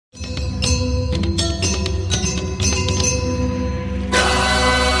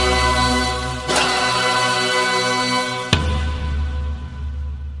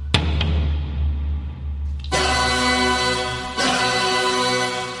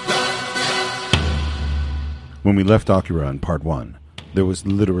When we left Akira in Part 1, there was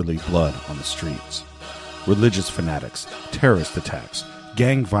literally blood on the streets. Religious fanatics, terrorist attacks,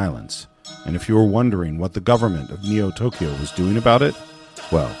 gang violence. And if you were wondering what the government of Neo-Tokyo was doing about it,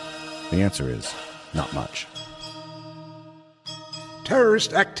 well, the answer is not much.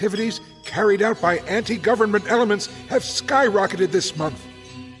 Terrorist activities carried out by anti-government elements have skyrocketed this month.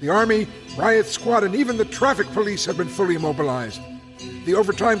 The Army, riot squad, and even the traffic police have been fully mobilized. The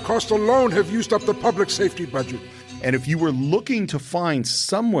overtime costs alone have used up the public safety budget. And if you were looking to find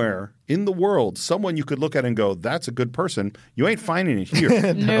somewhere in the world someone you could look at and go, that's a good person, you ain't finding it here.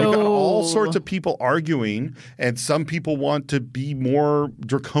 No. You've got all sorts of people arguing, and some people want to be more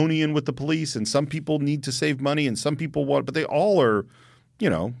draconian with the police, and some people need to save money, and some people want – but they all are –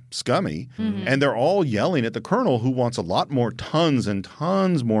 scummy. Mm-hmm. And they're all yelling at the colonel who wants a lot more tons and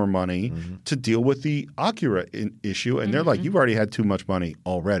tons more money to deal with the Akira issue. And they're like, you've already had too much money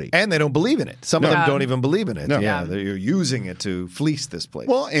already. And they don't believe in it. Some of them don't even believe in it. No. Yeah, they're using it to fleece this place.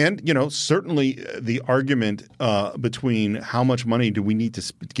 Well, and, certainly the argument between how much money do we need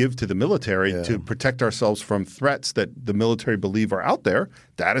to give to the military to protect ourselves from threats that the military believe are out there,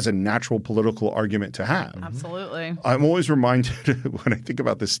 that is a natural political argument to have. Absolutely. I'm always reminded when I think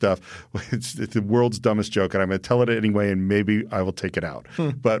about this stuff, it's the world's dumbest joke, and I'm going to tell it anyway, and maybe I will take it out.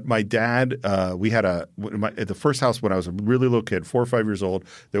 But my dad, we had at the first house when I was a really little kid, 4 or 5 years old,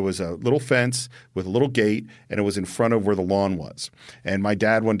 there was a little fence with a little gate, and it was in front of where the lawn was. And my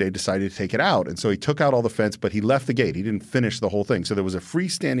dad one day decided to take it out. And so he took out all the fence, but he left the gate. He didn't finish the whole thing. So there was a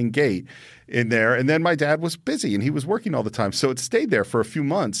freestanding gate in there. And then my dad was busy, and he was working all the time. So it stayed there for a few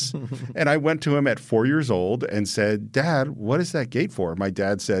months. And I went to him at 4 years old and said, Dad, what is that gate for? My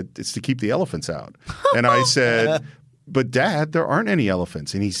dad said, it's to keep the elephants out. And I said, but Dad, there aren't any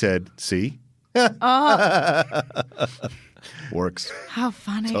elephants. And he said, see? Works. How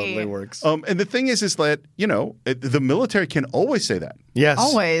funny. Totally works. And the thing is that, the military can always say that. Yes.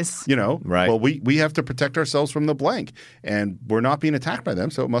 Always. Right. Well, we have to protect ourselves from the blank, and we're not being attacked by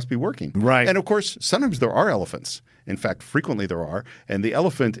them, so it must be working. Right. And of course, sometimes there are elephants. In fact, frequently there are. And the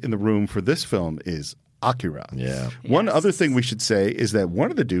elephant in the room for this film is Akira. Yeah. One other thing we should say is that one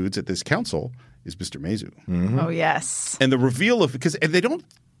of the dudes at this council is Mr. Meizu. Mm-hmm. Oh, yes. And the reveal of – because they don't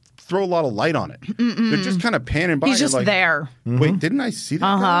throw a lot of light on it. They're just kind of panning by. He's just like, there. Wait, didn't I see that?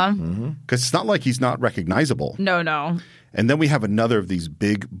 Uh-huh. Because it's not like he's not recognizable. No. And then we have another of these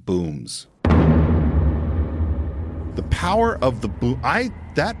big booms. The power of the boom.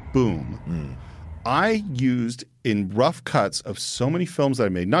 That boom I used in rough cuts of so many films that I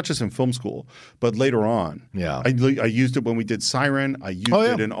made, not just in film school, but later on. Yeah. I used it when we did Siren. I used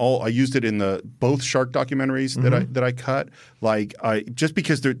it in I used it in the both shark documentaries that I cut. Just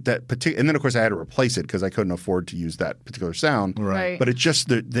because that particular, and then of course I had to replace it because I couldn't afford to use that particular sound. Right. But it's just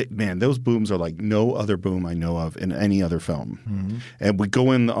man, those booms are like no other boom I know of in any other film. And we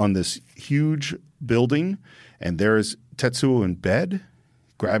go in on this huge building, and there's Tetsuo in bed,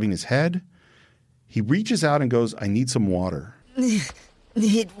 grabbing his head. He reaches out and goes, I need some water.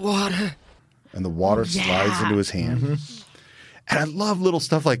 Need water. And the water slides into his hand. And I love little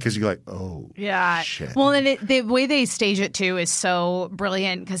stuff because you're like, oh, shit. Well, and the way they stage it, too, is so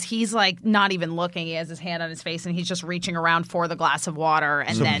brilliant because he's, not even looking. He has his hand on his face, and he's just reaching around for the glass of water.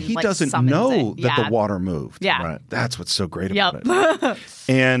 And so then he doesn't summons know it. that the water moved. Yeah. Right. That's what's so great about it.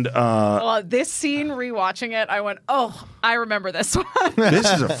 And well, this scene, rewatching it, I went, oh, I remember this one. this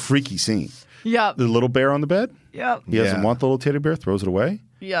is a freaky scene. Yep. The little bear on the bed. Yep. He doesn't want the little teddy bear, throws it away.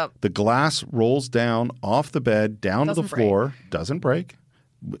 Yep. The glass rolls down off the bed, down to the floor, doesn't break.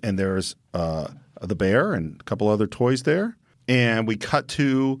 And there's the bear and a couple other toys there. And we cut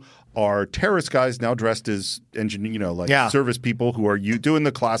to our terrorist guys now dressed as service people who are doing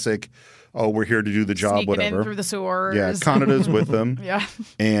the classic, oh, we're here to do the job, Sneaking whatever. in through the sewers. Yeah, Kanada's with them. Yeah.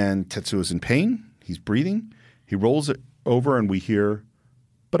 And Tetsuo's in pain. He's breathing. He rolls it over and we hear,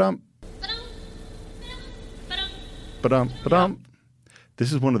 ba-dum. Ba-dum, ba-dum.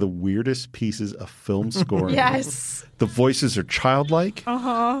 This is one of the weirdest pieces of film scoring. Yes. The voices are childlike.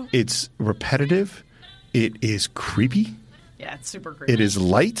 Uh-huh. It's repetitive. It is creepy. Yeah, it's super creepy. It is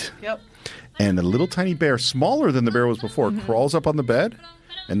light. Yep. And a little tiny bear, smaller than the bear was before, crawls up on the bed.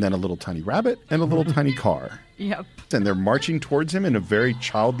 And then a little tiny rabbit and a little tiny car. Yep. And they're marching towards him in a very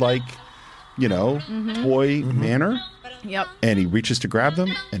childlike, toy manner. Yep. And he reaches to grab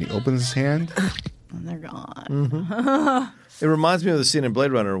them and he opens his hand. And they're gone. It reminds me of the scene in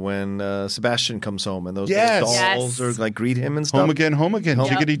Blade Runner when Sebastian comes home and those Yes. little dolls are greet him and stuff. Home again,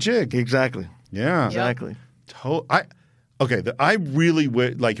 jiggity jig. Exactly. Yeah. Exactly. Okay, I really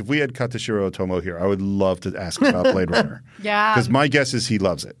would like if we had Katashiro Otomo here. I would love to ask about Blade Runner. Yeah. Because my guess is he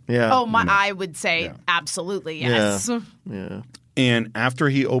loves it. Yeah. Oh, I would say absolutely yes. Yeah. And after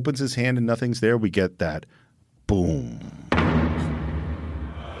he opens his hand and nothing's there, we get that boom.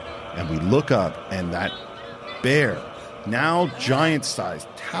 And we look up, and that bear, now giant-sized,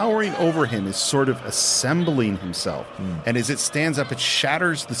 towering over him, is sort of assembling himself. And as it stands up, it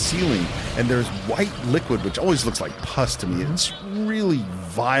shatters the ceiling, and there's white liquid, which always looks like pus to me. It's really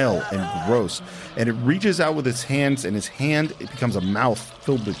vile and gross. And it reaches out with its hands, and his hand, it becomes a mouth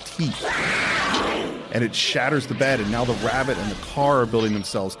filled with teeth. And it shatters the bed, and now the rabbit and the car are building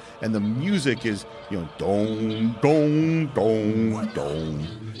themselves, and the music is, dong, dong, dong, dong.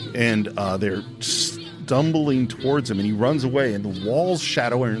 And they're stumbling towards him, and he runs away, and the walls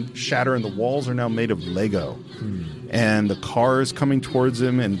shatter, and the walls are now made of Lego. And the car is coming towards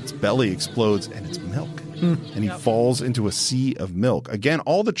him, and its belly explodes, and it's milk. And he falls into a sea of milk. Again,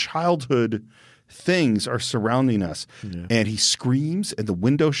 all the childhood things are surrounding us. And he screams, and the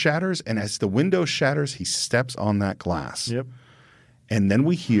window shatters, and as the window shatters, he steps on that glass. Yep. And then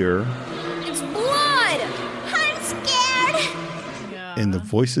we hear It's blood! I'm scared! in the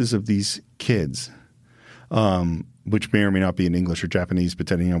voices of these kids, which may or may not be in English or Japanese,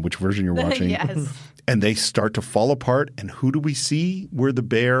 depending on which version you're watching. Yes. And they start to fall apart. And who do we see? We're the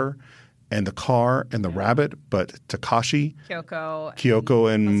bear and the car and the rabbit, but Takashi,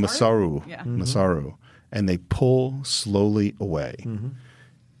 Kyoko, and Masaru. Yeah. Masaru. And they pull slowly away.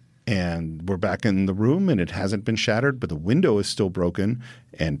 And we're back in the room, and it hasn't been shattered, but the window is still broken,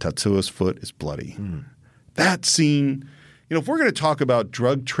 and Tatsuo's foot is bloody. That scene, if we're going to talk about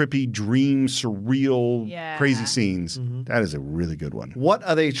drug trippy, dream, surreal, crazy scenes, that is a really good one. What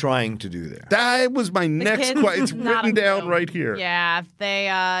are they trying to do there? That was my next question. It's written down right here. Yeah, they,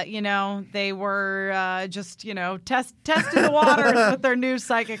 they were just, testing the waters with their new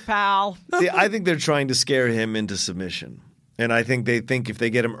psychic pal. See, I think they're trying to scare him into submission. And I think they think if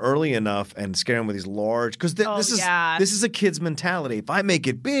they get him early enough and scare him with these large, because this is a kid's mentality. If I make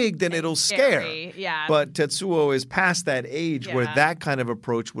it big, then it'll scare. Yeah. But Tetsuo is past that age where that kind of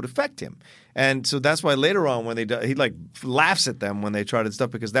approach would affect him. And so that's why later on when he laughs at them when they try to stuff,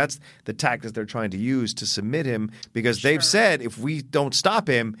 because that's the tactics they're trying to use to submit him, because they've said if we don't stop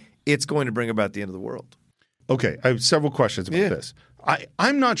him, it's going to bring about the end of the world. Okay, I have several questions about this.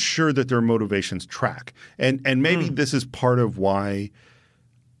 I'm not sure that their motivations track, and maybe this is part of why.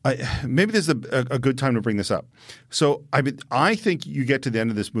 Maybe this is a good time to bring this up. So I think you get to the end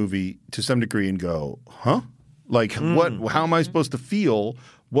of this movie to some degree and go, huh? Like what? How am I supposed to feel?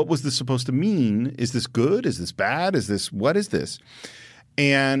 What was this supposed to mean? Is this good? Is this bad? What is this?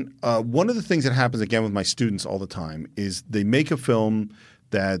 And one of the things that happens again with my students all the time is they make a film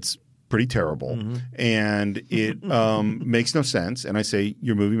that's pretty terrible, and it makes no sense. And I say,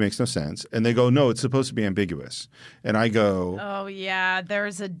 your movie makes no sense. And they go, no, it's supposed to be ambiguous. And I go, oh, yeah,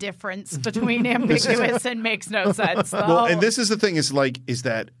 there's a difference between ambiguous and makes no sense. Well, and this is the thing is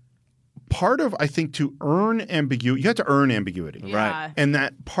that part of, I think, to earn ambiguity, you have to earn ambiguity. Yeah. Right. And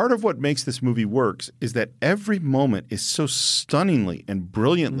that part of what makes this movie works is that every moment is so stunningly and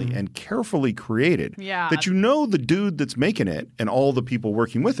brilliantly and carefully created that the dude that's making it and all the people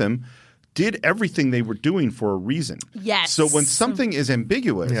working with him did everything they were doing for a reason. Yes. So when something is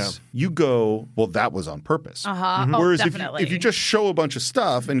ambiguous, you go, well, that was on purpose. Whereas if you just show a bunch of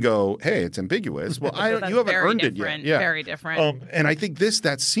stuff and go, hey, it's ambiguous, well, you haven't earned it yet. Yeah. Very different. And I think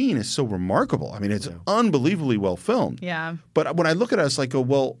that scene is so remarkable. I mean, it's unbelievably well filmed. Yeah. But when I look at us, I go,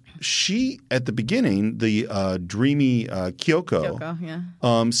 well, she, at the beginning, the dreamy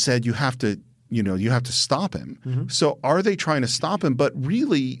Kyoko said you have to stop him. So are they trying to stop him? But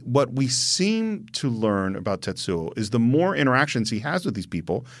really what we seem to learn about Tetsuo is the more interactions he has with these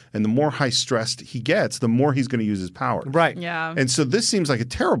people and the more high stressed he gets, the more he's going to use his power. Right. Yeah. And so this seems like a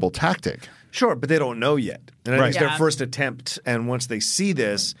terrible tactic. Sure, but they don't know yet. And I think it's their first attempt. And once they see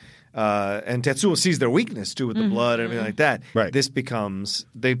this, and Tetsuo sees their weakness too with the blood and everything like that, this becomes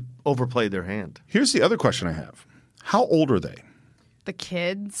 – they overplayed their hand. Here's the other question I have. How old are they? The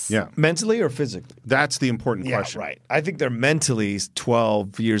kids? Yeah. Mentally or physically? That's the important question. Right. I think they're mentally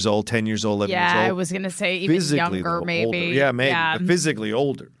 12 years old, 10 years old, 11 years old. Yeah, I was going to say even physically, younger maybe. Older. Yeah, maybe. Yeah. But physically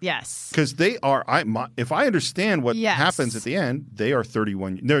older. Yes. Because they are if I understand what happens at the end, they are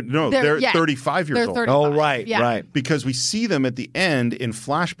 31. They're 35 years old. 35. Oh, right, right. Because we see them at the end in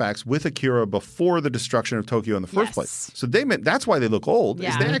flashbacks with Akira before the destruction of Tokyo in the first place. So that's why they look old.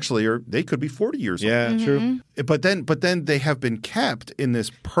 Is they actually they could be 40 years old. Yeah, true. But then they have been kept in this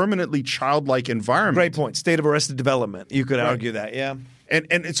permanently childlike environment. Great point. State of arrested development. You could argue that, yeah.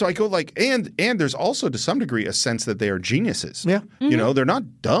 And so I go like, and there's also to some degree a sense that they are geniuses. Yeah. You know, they're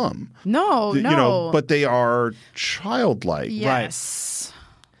not dumb. No, You know, but they are childlike. yes.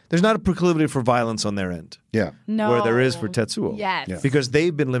 There's not a proclivity for violence on their end. Yeah. No. Where there is for Tetsuo. Yes. Yeah. Because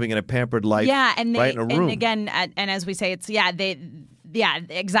they've been living in a pampered life And right in a room. And again, and as we say, it's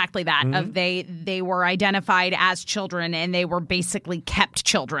exactly that. Of they were identified as children and they were basically kept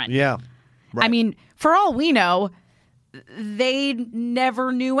children. Yeah. Right. I mean, for all we know, they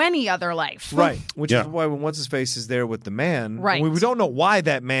never knew any other life. Right. Which is why when What's-His-Face is there with the man, Right. we don't know why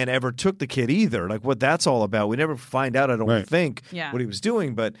that man ever took the kid either, like what that's all about. We never find out, I don't think, what he was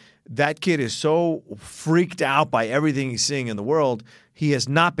doing. But that kid is so freaked out by everything he's seeing in the world. He has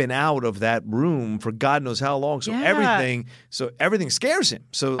not been out of that room for God knows how long. So everything scares him.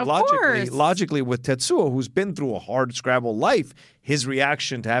 So logically with Tetsuo, who's been through a hard scrabble life, his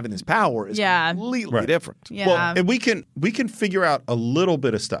reaction to having this power is completely different. Yeah. Well, and we can figure out a little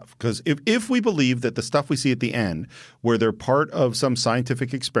bit of stuff because if we believe that the stuff we see at the end, where they're part of some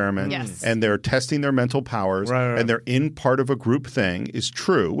scientific experiment and they're testing their mental powers and they're in part of a group thing is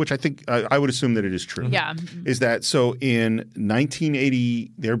true, which I think I would assume that it is true. Yeah. Is that so? In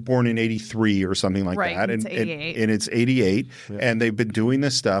 1980, they're born in 83 or something like that, It's 88. and it's 88, and they've been doing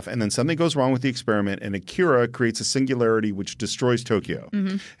this stuff, and then something goes wrong with the experiment, and Akira creates a singularity which destroys Tokyo.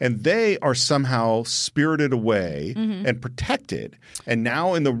 And they are somehow spirited away and protected. And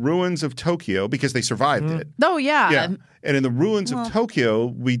now in the ruins of Tokyo, because they survived it. Oh, yeah. Yeah. And in the ruins of Tokyo,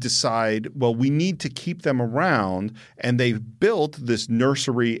 we decide, well, we need to keep them around. And they've built this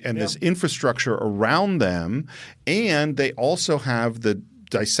nursery and this infrastructure around them. And they also have the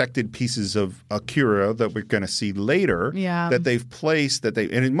dissected pieces of Akira that we're going to see later that they've placed and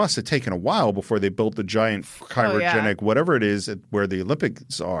it must have taken a while before they built the giant cryogenic whatever it is where the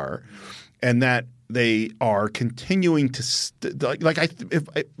Olympics are, and that they are continuing to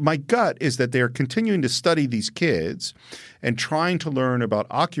my gut is that they're continuing to study these kids and trying to learn about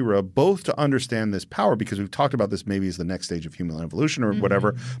Akira, both to understand this power, because we've talked about this maybe as the next stage of human evolution or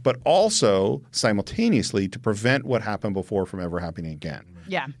whatever, but also simultaneously to prevent what happened before from ever happening again.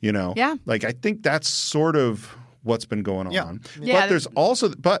 Yeah. You know? Yeah. Like I think that's sort of what's been going on. Yeah.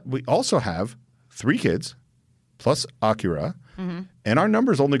 But we also have 3 kids plus Akira, and our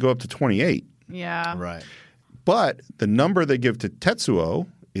numbers only go up to 28. Yeah. Right. But the number they give to Tetsuo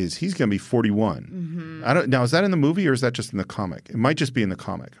is he's going to be 41. Now, is that in the movie or is that just in the comic? It might just be in the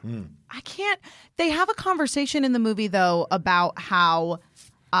comic. I can't. They have a conversation in the movie, though, about how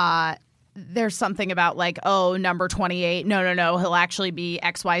there's something about like, oh, number 28. No. He'll actually be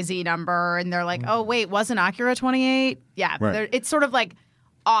XYZ number. And they're like, oh, wait, wasn't Akira 28? Yeah. Right. It's sort of like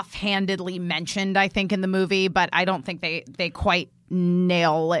offhandedly mentioned, I think, in the movie. But I don't think they quite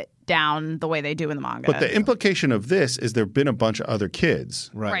nail it down the way they do in the manga. But the implication of this is there have been a bunch of other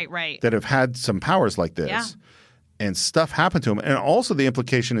kids right. that have had some powers like this. Yeah. And stuff happened to him. And also the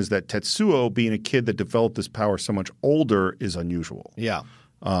implication is that Tetsuo, being a kid that developed this power so much older, is unusual. Yeah.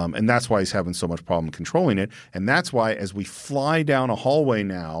 And that's why he's having so much problem controlling it. And that's why as we fly down a hallway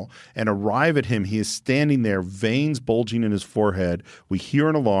now and arrive at him, he is standing there, veins bulging in his forehead. We hear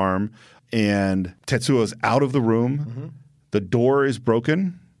an alarm, and Tetsuo is out of the room. The door is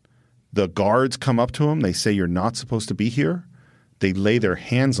broken. The guards come up to him. They say, "You're not supposed to be here." They lay their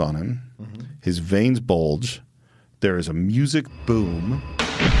hands on him. His veins bulge. There is a music boom.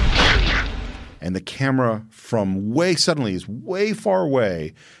 And the camera from suddenly is way far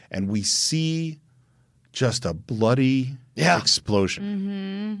away. And we see just a bloody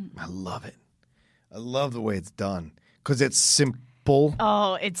explosion. I love it. I love the way it's done because it's simple.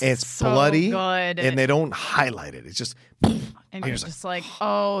 Oh, it's so bloody, good. and they don't highlight it. It's just. And you're just like,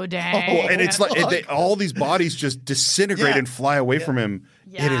 oh, dang. And it's like all these bodies just disintegrate and fly away from him.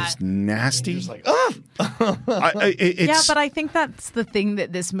 Yeah. It is nasty. It's like, but I think that's the thing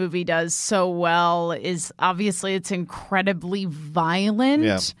that this movie does so well is obviously it's incredibly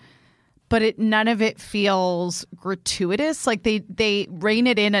violent, but none of it feels gratuitous. Like they rein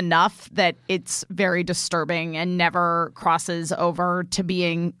it in enough that it's very disturbing and never crosses over to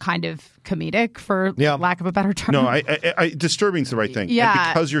being kind of comedic, for lack of a better term. No, disturbing is the right thing. Yeah.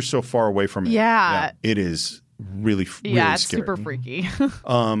 And because you're so far away from it. Yeah. It is really It's scary. super freaky.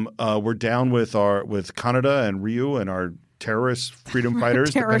 We're down with Kaneda and Ryu and our terrorist freedom fighters,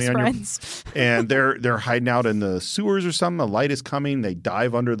 Terrorist depending on friends. and they're hiding out in the sewers or something. The light is coming. They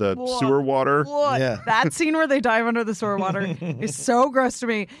dive under the sewer water. That scene where they dive under the sewer water is so gross to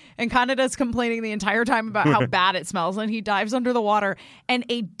me. And Kaneda's complaining the entire time about how bad it smells. And he dives under the water, and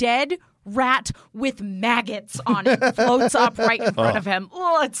a dead rat with maggots on it floats up right in front of him.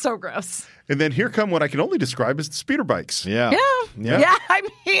 Oh, it's so gross. And then here come what I can only describe as the speeder bikes. Yeah. Yeah, I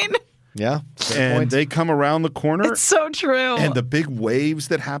mean... Yeah. And they come around the corner. It's so true. And the big waves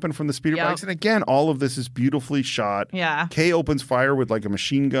that happen from the speeder bikes. And again, all of this is beautifully shot. Yeah. Kay opens fire with like a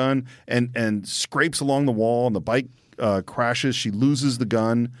machine gun and scrapes along the wall, and the bike crashes. She loses the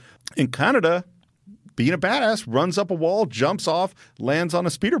gun. In Canada, being a badass, runs up a wall, jumps off, lands on a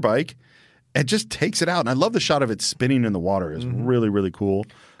speeder bike, and just takes it out. And I love the shot of it spinning in the water. It's really, really cool.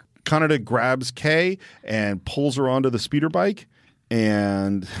 Canada grabs Kay and pulls her onto the speeder bike.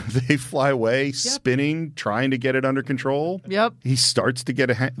 And they fly away, spinning, trying to get it under control. Yep. He starts to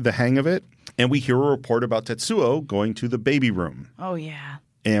get the hang of it. And we hear a report about Tetsuo going to the baby room. Oh, yeah.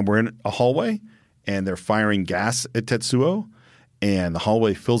 And we're in a hallway, and they're firing gas at Tetsuo. And the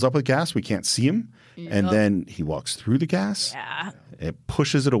hallway fills up with gas. We can't see him. Yep. And then he walks through the gas. Yeah. It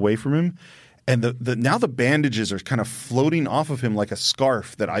pushes it away from him. And now the bandages are kind of floating off of him like a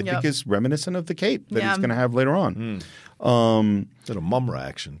scarf that I think is reminiscent of the cape that he's going to have later on. It's a Mumra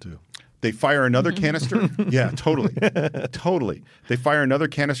action, too. They fire another canister. Yeah, totally. Totally. They fire another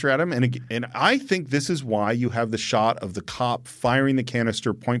canister at him. And I think this is why you have the shot of the cop firing the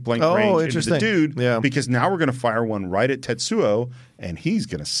canister point blank range into the dude. Yeah. Because now we're going to fire one right at Tetsuo, and he's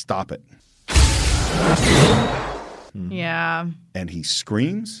going to stop it. Yeah. And he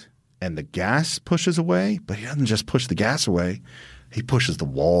screams, and the gas pushes away. But he doesn't just push the gas away. He pushes the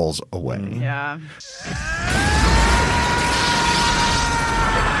walls away. Yeah.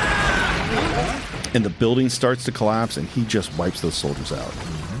 And the building starts to collapse, and he just wipes those soldiers out.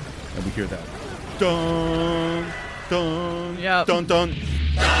 And we hear that. Dun, dun, dun, dun.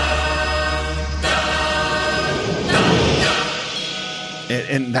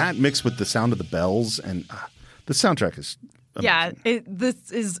 And that mixed with the sound of the bells, and the soundtrack is amazing. Yeah,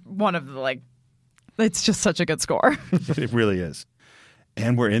 this is one of the, it's just such a good score. It really is.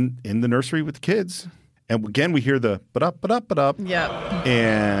 And we're in the nursery with the kids. And again, we hear the ba-dup, ba-dup, ba-dup. Yeah.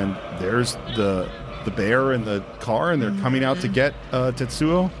 And there's the bear in the car, and they're coming out to get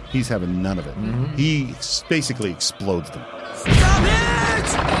Tetsuo. He's having none of it. He basically explodes them. Stop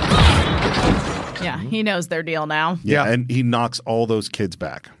it! Yeah, he knows their deal now. Yeah, and he knocks all those kids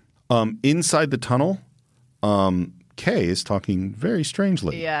back. Inside the tunnel, Kay is talking very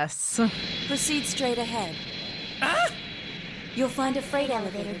strangely. Yes. Proceed straight ahead. You'll find a freight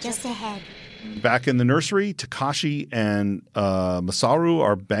elevator just ahead. Back in the nursery, Takashi and Masaru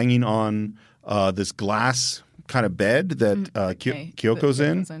are banging on this glass kind of bed that Kyoko's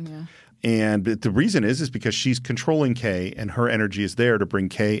in. Yeah. And the reason is because she's controlling Kay, and her energy is there to bring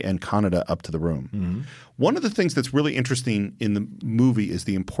Kay and Kaneda up to the room. One of the things that's really interesting in the movie is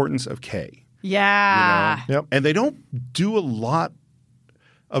the importance of Kay. Yeah. You know? Yep. And they don't do a lot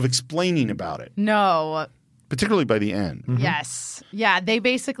of explaining about it. No. Particularly by the end. Yes. Yeah, they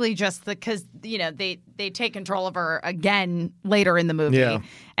basically just because they take control of her again later in the movie. Yeah.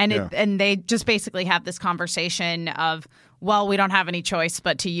 And they just basically have this conversation of, well, we don't have any choice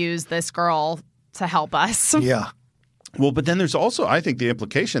but to use this girl to help us. Yeah. Well, but then there's also, I think, the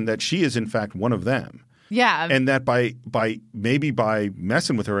implication that she is in fact one of them. Yeah. And that by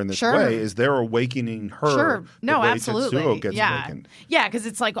messing with her in this way is they're awakening her. Sure. No, the way absolutely. Tetsuo gets awakened. Yeah, because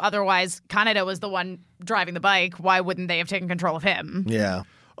it's like otherwise Kaneda was the one driving the bike. Why wouldn't they have taken control of him? Yeah.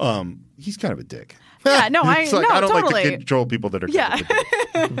 He's kind of a dick. Yeah, no, I don't totally. like to control people that are kind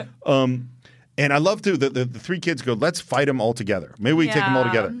of a dick. And I love to the three kids go, let's fight them all together. Maybe we take them all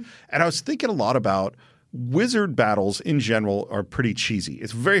together. And I was thinking a lot about wizard battles in general are pretty cheesy.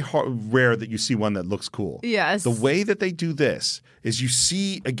 It's very rare that you see one that looks cool. Yes. The way that they do this is you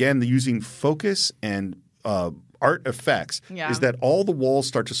see, again, using focus and art effects is that all the walls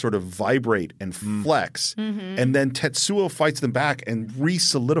start to sort of vibrate and flex. And then Tetsuo fights them back and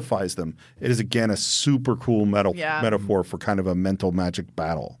re-solidifies them. It is, again, a super cool metaphor for kind of a mental magic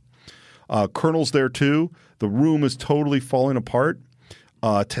battle. Colonel's there, too. The room is totally falling apart.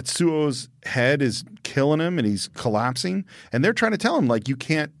 Tetsuo's head is killing him, and he's collapsing. And they're trying to tell him,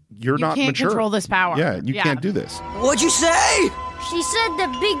 you're not mature. You can't control this power. Yeah, you can't do this. What'd you say? She said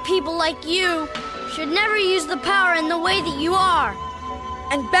that big people like you should never use the power in the way that you are.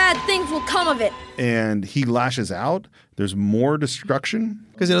 And bad things will come of it. And he lashes out. There's more destruction.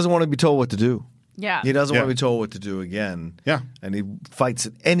 Because he doesn't want to be told what to do. Yeah. He doesn't want to be told what to do again. Yeah. And he fights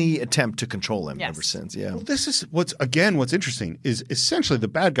any attempt to control him ever since. Yeah. Well, this is what's interesting is essentially the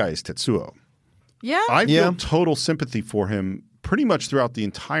bad guy is Tetsuo. Yeah. I feel total sympathy for him pretty much throughout the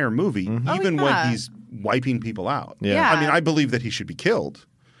entire movie, even when he's wiping people out. Yeah. I mean, I believe that he should be killed.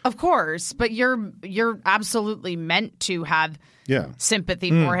 Of course, but you're absolutely meant to have sympathy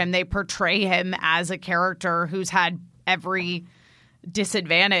for him. They portray him as a character who's had every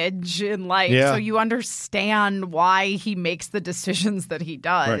disadvantage in life, so you understand why he makes the decisions that he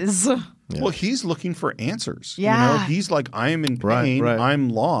does. Right. Yeah. Well, he's looking for answers. Yeah. You know, he's like, I am in pain. Right. I'm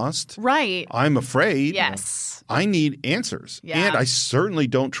lost. Right. I'm afraid. Yes. I need answers. Yeah. And I certainly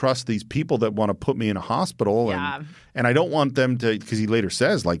don't trust these people that want to put me in a hospital. Yeah. And I don't want them to, because he later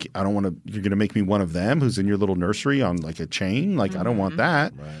says, like, I don't want to, you're going to make me one of them who's in your little nursery on like a chain. Like, I don't want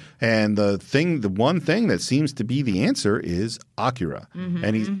that. Right. And the one thing that seems to be the answer is Akira.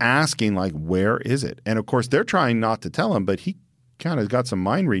 And he's asking, like, where is it? And of course, they're trying not to tell him, but he kind of got some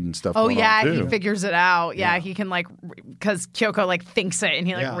mind reading stuff going on too. He figures it out. Yeah, he can because Kyoko thinks it and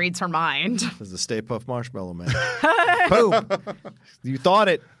he reads her mind. This is the Stay Puft Marshmallow Man. Boom. You thought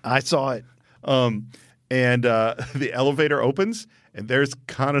it. I saw it. And the elevator opens and there's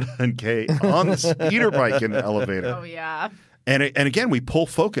Kaneda and Kei on the speeder bike in the elevator. Oh, yeah. And again, we pull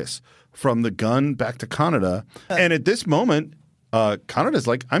focus from the gun back to Kaneda. And at this moment, Kaneda's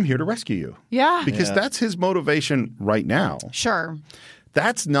like, I'm here to rescue you. Yeah. Because that's his motivation right now. Sure.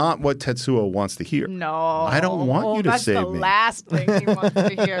 That's not what Tetsuo wants to hear. No. I don't want you to save me. That's the last thing he wants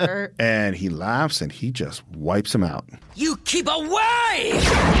to hear. And he laughs and he just wipes him out. You keep away!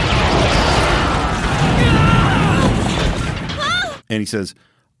 And he says,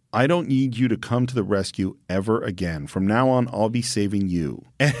 I don't need you to come to the rescue ever again. From now on, I'll be saving you.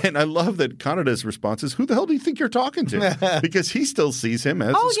 And I love that Kaneda's response is, who the hell do you think you're talking to? Because he still sees him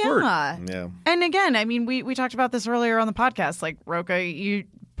as a squirt. Yeah. And again, I mean, we talked about this earlier on the podcast. Like, Roka, you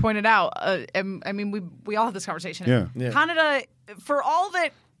pointed out, I mean, we all have this conversation. Yeah. Kaneda, for all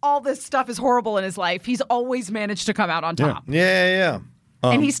that all this stuff is horrible in his life, he's always managed to come out on top. Yeah.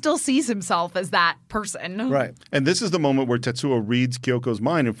 And he still sees himself as that person. Right. And this is the moment where Tetsuo reads Kyoko's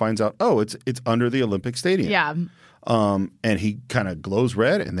mind and finds out, oh, it's under the Olympic Stadium. Yeah. And he kind of glows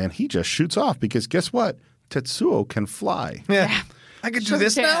red, and then he just shoots off because guess what? Tetsuo can fly. Yeah. I can do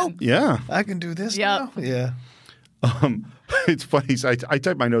this now? Yeah. I can do this now? Yeah. It's funny. So I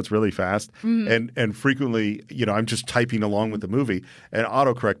type my notes really fast, and frequently, I'm just typing along with the movie, and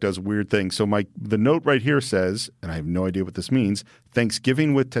autocorrect does weird things. So the note right here says, and I have no idea what this means,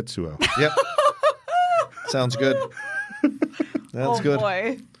 Thanksgiving with Tetsuo. Yep. Sounds good. That's good.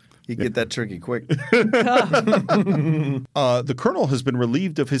 Boy. You get that tricky quick. The colonel has been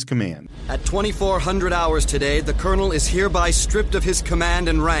relieved of his command. At 2400 hours today, the colonel is hereby stripped of his command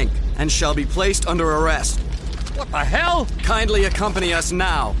and rank and shall be placed under arrest. What the hell? Kindly accompany us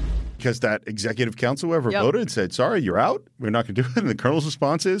now. Because that executive council whoever voted and said, sorry, you're out. We're not going to do it. And the colonel's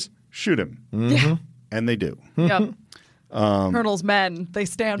response is, shoot him. Yeah. And they do. Yep. Colonel's men, they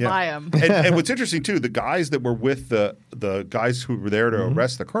stand by him. And what's interesting, too, the guys that were with the guys who were there to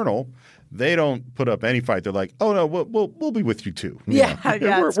arrest the colonel, they don't put up any fight. They're like, oh, no, we'll be with you, too.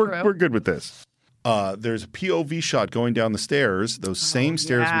 We're good with this. There's a POV shot going down the stairs, those same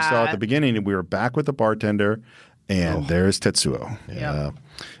stairs we saw at the beginning, and we were back with the bartender, and there's Tetsuo. Yeah.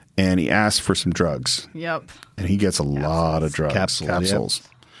 And he asks for some drugs. Yep. And he gets a lot of drugs. Capsules.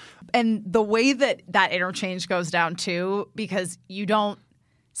 Yep. And the way that interchange goes down, too, because you don't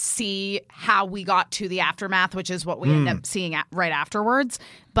see how we got to the aftermath, which is what we end up seeing right afterwards.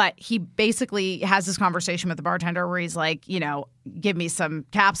 But he basically has this conversation with the bartender where he's like, give me some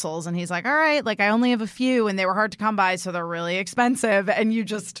capsules. And he's like, all right, I only have a few and they were hard to come by, so they're really expensive. And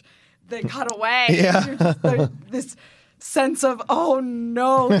they cut away. Yeah. This sense of, oh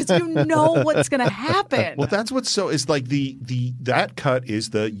no, because you know what's going to happen. Well, that's what's it's like that cut is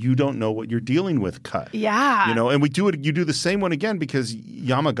the you don't know what you're dealing with cut. Yeah. And you do the same one again because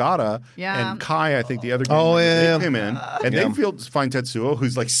Yamagata and Kai, I think the other they came in and they find Tetsuo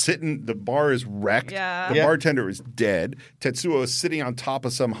who's sitting, the bar is wrecked. Yeah. The bartender is dead. Tetsuo is sitting on top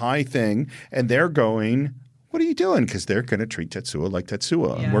of some high thing and they're going, what are you doing? Because they're going to treat Tetsuo like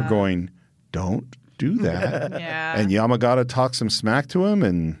Tetsuo. Yeah. And we're going, don't do that. Yeah. And Yamagata talks some smack to him,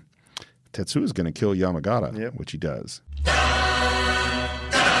 and Tetsuo is going to kill Yamagata, which he does.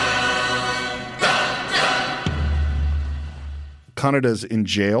 Kaneda's in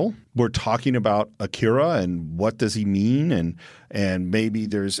jail. We're talking about Akira and what does he mean, and maybe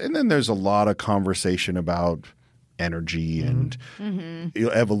there's a lot of conversation about energy and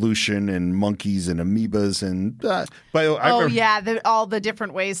evolution and monkeys and amoebas and all the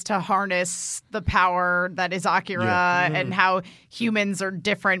different ways to harness the power that is Akira and how humans are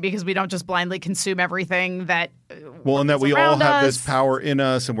different because we don't just blindly consume everything that and that we all have this power in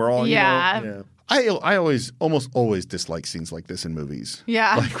us and we're all I almost always dislike scenes like this in movies.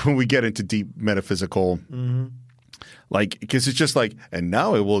 Yeah. Like when we get into deep metaphysical Like, because it's just like, and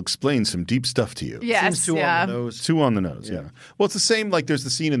now I will explain some deep stuff to you. Yes, Seems too on the nose. Too on the nose, yeah. Well, it's the same, like there's the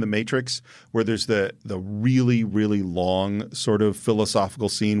scene in The Matrix where there's the really, really long sort of philosophical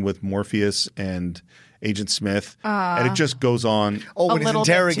scene with Morpheus and Agent Smith. And it just goes on. Oh, when he's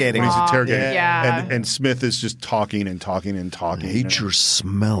interrogating. When he's interrogating. Yeah. And Smith is just talking and talking and talking. Nature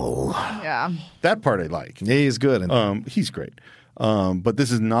smell. Yeah. That part I like. Yeah, he's good. He's great. But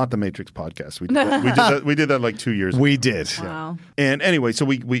this is not the Matrix podcast. We did that like 2 years ago. We did. Wow. And anyway, so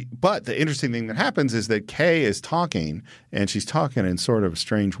but the interesting thing that happens is that Kay is talking, and she's talking in sort of a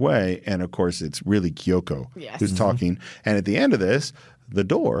strange way. And of course, it's really Kyoko who's talking. And at the end of this, the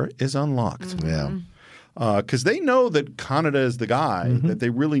door is unlocked. Yeah. Because they know that Kaneda is the guy, that they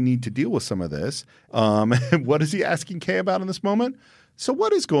really need to deal with some of this. And what is he asking Kay about in this moment? So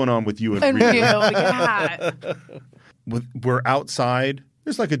what is going on with you and Ryu? Yeah. We're outside.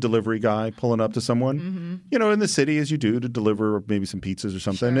 There's like a delivery guy pulling up to someone, in the city as you do to deliver maybe some pizzas or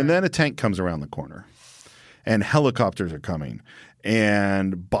something. And then a tank comes around the corner and helicopters are coming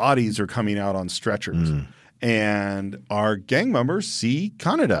and bodies are coming out on stretchers. And our gang members see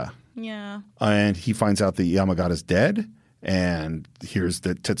Kaneda. Yeah. And he finds out that Yamagata's dead and hears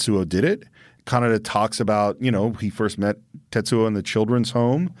that Tetsuo did it. Kaneda talks about, he first met Tetsuo in the children's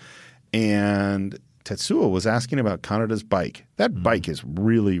home and Tetsuo was asking about Kaneda's bike. That bike is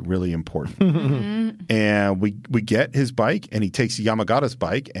really, really important. And we get his bike and he takes Yamagata's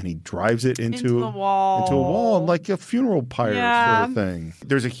bike and he drives it into the wall. Into a wall like a funeral pyre sort of thing.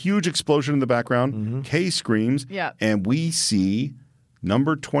 There's a huge explosion in the background. Kay screams and we see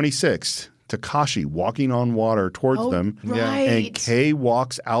number 26, Takashi, walking on water towards them. Right. And Kay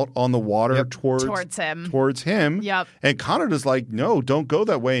walks out on the water towards him. Yep. And Kaneda's like, no, don't go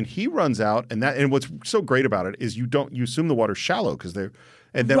that way. And he runs out. And what's so great about it is you assume the water's shallow because they're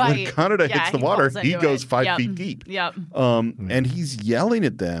and then when Kaneda hits the water, he goes 5 feet deep. Yep. And he's yelling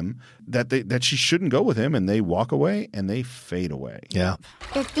at them that she shouldn't go with him, and they walk away and they fade away. Yeah.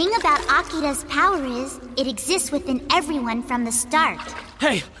 The thing about Akira's power is it exists within everyone from the start.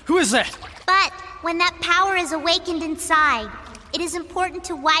 Hey, who is that? But when that power is awakened inside, it is important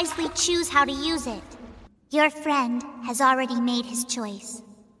to wisely choose how to use it. Your friend has already made his choice.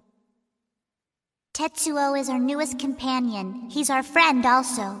 Tetsuo is our newest companion. He's our friend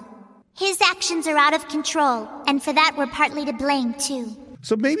also. His actions are out of control, and for that we're partly to blame too.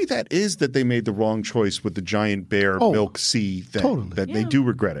 So maybe that is that they made the wrong choice with the giant bear milk sea thing. Totally. That they do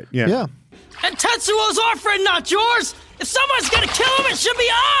regret it. Yeah. And Tetsuo's our friend, not yours! If someone's gonna kill him, it should be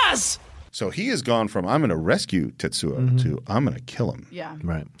us! So he has gone from I'm going to rescue Tetsuo to I'm going to kill him. Yeah.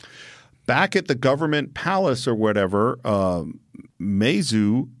 Right. Back at the government palace or whatever,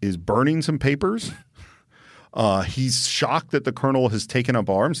 Meizu is burning some papers. He's shocked that the colonel has taken up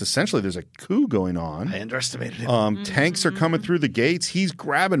arms. Essentially, there's a coup going on. I underestimated him. Tanks are coming through the gates. He's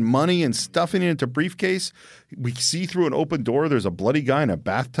grabbing money and stuffing it into a briefcase. We see through an open door there's a bloody guy in a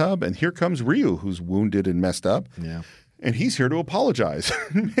bathtub. And here comes Ryu, who's wounded and messed up. Yeah. And he's here to apologize.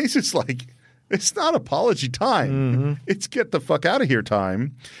 Meizu's like, it's not apology time. It's get the fuck out of here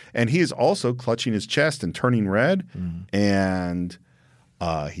time. And he is also clutching his chest and turning red. And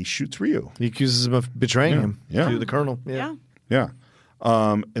he shoots Ryu. He accuses him of betraying him to the colonel. Yeah.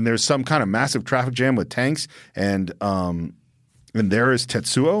 And there's some kind of massive traffic jam with tanks. And there is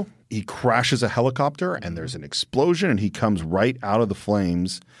Tetsuo. He crashes a helicopter and there's an explosion and he comes right out of the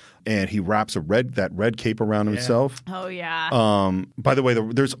flames. And he wraps that red cape around himself. Oh, yeah. By the way,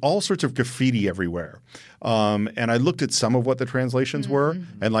 there's all sorts of graffiti everywhere. And I looked at some of what the translations were.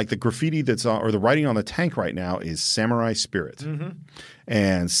 And like the graffiti that's on, or the writing on the tank right now is Samurai Spirit.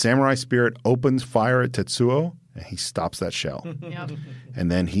 And Samurai Spirit opens fire at Tetsuo and he stops that shell.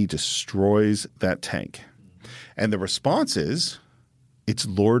 And then he destroys that tank. And the response is, it's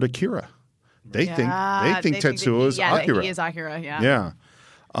Lord Akira. They think Tetsuo is Akira. He is Akira, Yeah.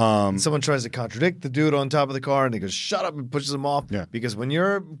 Someone tries to contradict the dude on top of the car and he goes, shut up, and pushes him off. Yeah. Because when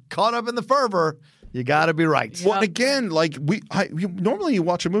you're caught up in the fervor, you got to be right. Well, and again, like normally you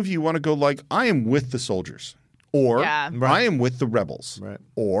watch a movie, you want to go like, I am with the soldiers. Or I am with the rebels. Right.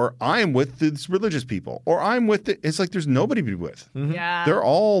 Or I am with the religious people. Or I'm with it's like there's nobody to be with. Yeah. They're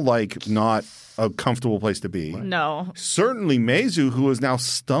all like not a comfortable place to be. No. Certainly Meizu, who is now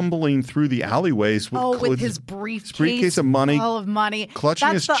stumbling through the alleyways with his briefcase of money. Full of money. Clutching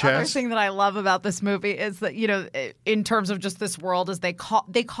his chest. That's the other thing that I love about this movie is that, in terms of just this world, is they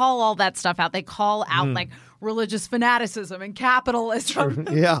call all that stuff out. They call out like religious fanaticism and capitalism.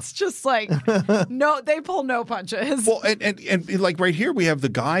 Yeah. It's just like, no, they pull no punches. Well, and like right here, we have the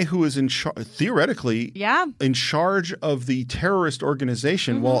guy who is theoretically in charge of the terrorist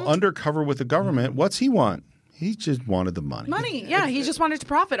organization while undercover with the government. What's he want? He just wanted the money. Yeah. He just wanted to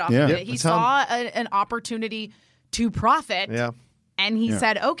profit off of it. He saw an opportunity to profit. Yeah. And he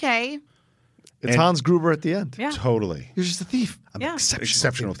said, okay. It's Hans Gruber at the end. Yeah. Totally. You're just a thief. I'm an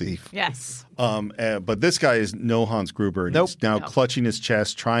exceptional thief. Yes. But this guy is no Hans Gruber. And he's now clutching his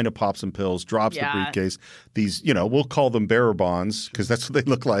chest, trying to pop some pills, drops the briefcase. These, we'll call them bearer bonds because that's what they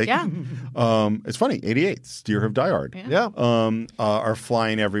look like. Yeah. It's funny. 88s, Deer have diehard. Yeah. Are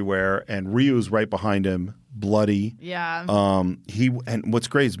flying everywhere. And Ryu's right behind him, bloody. Yeah. And what's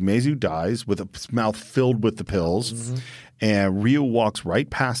great is Meizu dies with his mouth filled with the pills. And Ryu walks right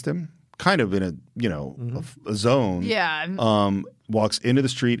past him. Kind of in a zone. Yeah. Walks into the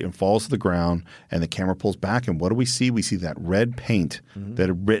street and falls to the ground, and the camera pulls back. And what do we see? We see that red paint that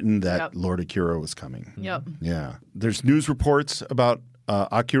had written that Lord Akira was coming. Yep. Yeah. There's news reports about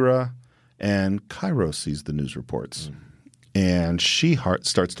Akira, and Cairo sees the news reports. And she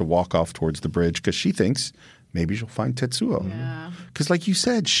starts to walk off towards the bridge because she thinks maybe she'll find Tetsuo. Yeah. Because like you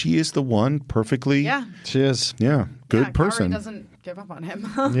said, she is the one perfectly. Yeah. She is. Yeah. Good person. Kaori doesn't give up on him.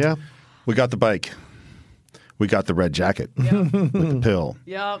 Yeah. We got the bike. We got the red jacket with the pill.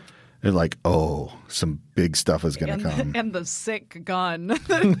 Yep. They're like, oh, some big stuff is going to come. And the sick gun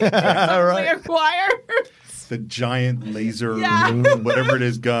that he acquired. The giant laser, whatever it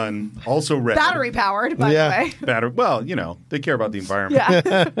is, gun. Also red. Battery powered, by the way. Well, they care about the environment.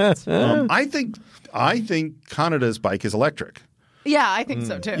 Yeah. I think Kanada's bike is electric. Yeah, I think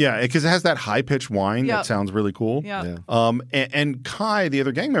so too. Yeah, because it has that high-pitched whine that sounds really cool. Yeah. And Kai, the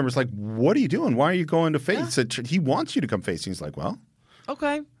other gang member, is like, what are you doing? Why are you going to face? He wants you to come face. He's like, well.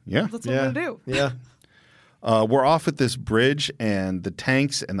 Okay. Yeah. That's what I'm going to do. Yeah. We're off at this bridge, and the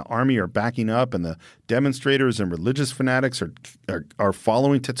tanks and the army are backing up, and the demonstrators and religious fanatics are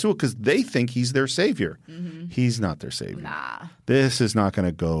following Tetsuo because they think he's their savior. He's not their savior. Nah. This is not going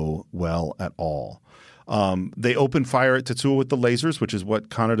to go well at all. They open fire at Tetsuo with the lasers, which is what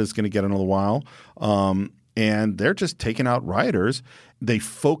Kanada's going to get in a little while. And they're just taking out rioters. They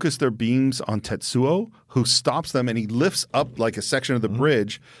focus their beams on Tetsuo, who stops them, and he lifts up like a section of the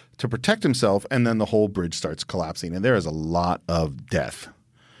bridge to protect himself, and then the whole bridge starts collapsing. And there is a lot of death.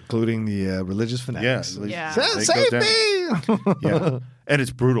 Including the religious fanatics. Save me! Yeah. And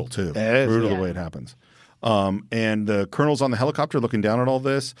it's brutal, too. Brutal the way it happens. And the colonel's on the helicopter looking down at all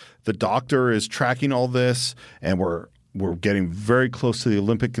this. The doctor is tracking all this, and we're getting very close to the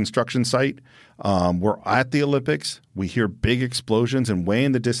Olympic construction site. We're at the Olympics. We hear big explosions, and way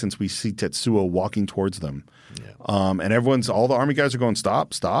in the distance, we see Tetsuo walking towards them. Yeah. And all the army guys are going,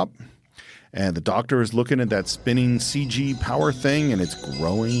 stop, stop. And the doctor is looking at that spinning CG power thing, and it's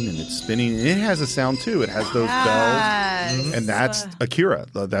growing and it's spinning. And it has a sound too. It has those bells, and that's Akira.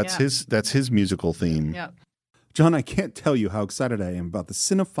 That's his musical theme. Yep. John, I can't tell you how excited I am about the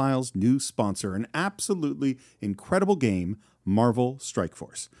Cinephile's new sponsor, an absolutely incredible game, Marvel Strike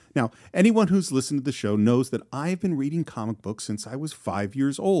Force. Now, anyone who's listened to the show knows that I've been reading comic books since I was 5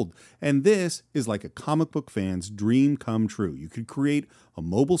 years old, and this is like a comic book fan's dream come true. You could create a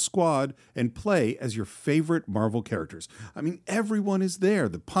mobile squad and play as your favorite Marvel characters. I mean, everyone is there.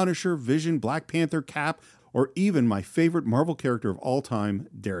 The Punisher, Vision, Black Panther, Cap, or even my favorite Marvel character of all time,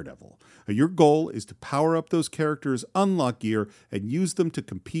 Daredevil. Your goal is to power up those characters, unlock gear, and use them to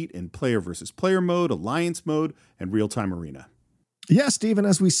compete in player versus player mode, alliance mode, and real-time arena. Yes, Stephen,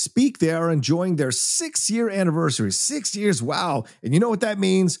 as we speak, they are enjoying their 6-year anniversary. 6 years, wow. And you know what that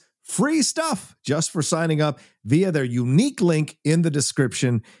means? Free stuff just for signing up via their unique link in the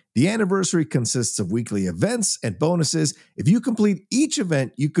description. The anniversary consists of weekly events and bonuses. If you complete each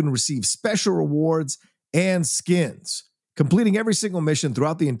event, you can receive special rewards and skins. Completing every single mission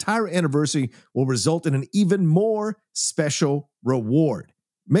throughout the entire anniversary will result in an even more special reward.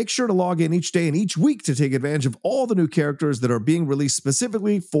 Make sure to log in each day and each week to take advantage of all the new characters that are being released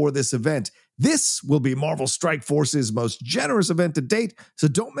specifically for this event. This will be Marvel Strike Force's most generous event to date, so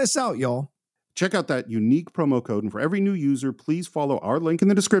don't miss out, y'all. Check out that unique promo code, and for every new user, please follow our link in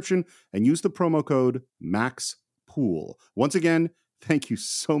the description and use the promo code MAXPOOL. Once again, thank you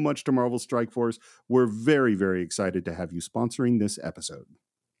so much to Marvel Strike Force. We're very, very excited to have you sponsoring this episode.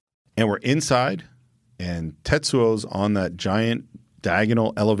 And we're inside, and Tetsuo's on that giant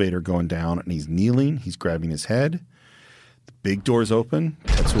diagonal elevator going down, and he's kneeling. He's grabbing his head. The big doors open.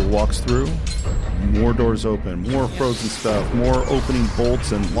 Tetsuo walks through. More doors open. More frozen stuff. More opening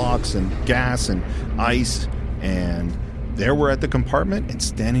bolts and locks and gas and ice. And there we're at the compartment, and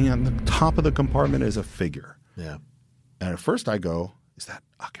standing on the top of the compartment is a figure. Yeah. And at first I go, is that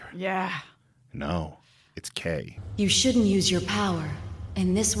Akira? Yeah. No, it's Kay. You shouldn't use your power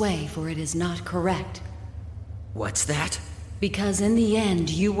in this way, for it is not correct. What's that? Because in the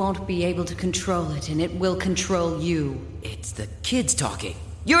end, you won't be able to control it, and it will control you. It's the kids talking.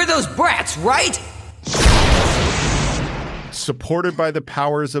 You're those brats, right? Supported by the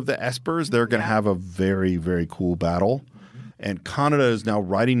powers of the Espers, they're going to have a very, very cool battle. And Kaneda is now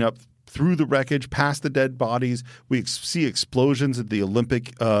riding up through the wreckage, past the dead bodies. We see explosions at the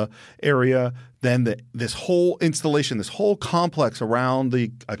Olympic area. Then this whole installation, this whole complex around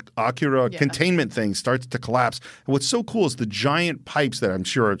the Akira containment thing starts to collapse. And what's so cool is the giant pipes that I'm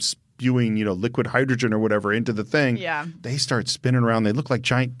sure are spewing, liquid hydrogen or whatever into the thing. Yeah. They start spinning around. They look like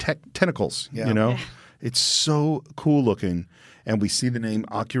giant tentacles, Yeah. It's so cool looking. And we see the name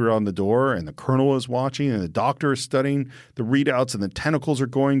Akira on the door, and the colonel is watching, and the doctor is studying the readouts, and the tentacles are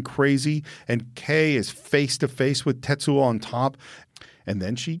going crazy. And Kei is face to face with Tetsuo on top. And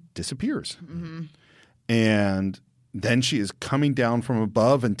then she disappears. Mm-hmm. And then she is coming down from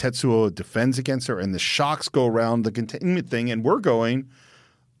above, and Tetsuo defends against her, and the shocks go around the containment thing, and we're going,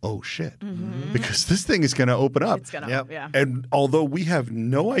 oh, shit. Mm-hmm. Because this thing is going to open up. It's going to, yeah. And although we have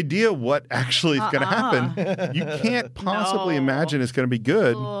no idea what actually is going to happen, you can't possibly imagine it's going to be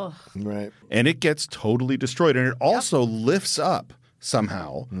good. Ugh. Right. And it gets totally destroyed. And it also lifts up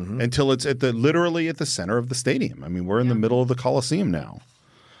somehow until it's literally at the center of the stadium. I mean, we're in the middle of the Coliseum now.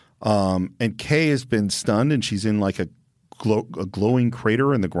 And Kei has been stunned, and she's in like a glowing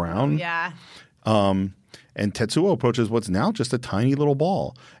crater in the ground. Yeah. And Tetsuo approaches what's now just a tiny little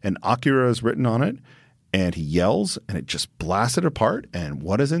ball. And Akira is written on it, and he yells, and it just blasts it apart. And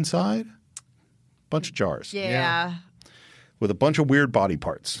what is inside? Bunch of jars. Yeah. With a bunch of weird body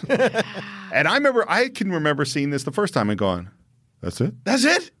parts. And I can remember seeing this the first time and going, that's it? That's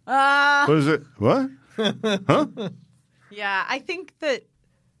it? What is it? What? Huh? Yeah, I think that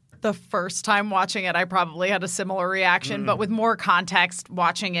the first time watching it, I probably had a similar reaction, but with more context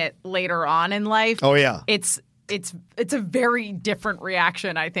watching it later on in life. Oh, yeah. It's a very different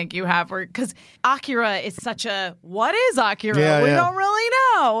reaction I think you have, because Akira is such a, what is Akira? We don't really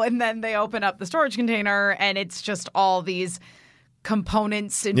know. And then they open up the storage container, and it's just all these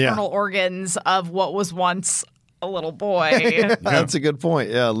components, internal organs of what was once a little boy. That's a good point.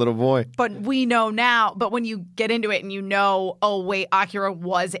 Yeah, a little boy. But we know now, but when you get into it and you know, oh, wait, Akira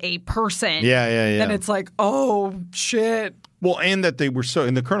was a person. Yeah. Then it's like, oh, shit. Well, and that they were so,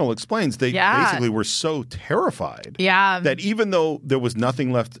 and the colonel explains, they basically were so terrified that even though there was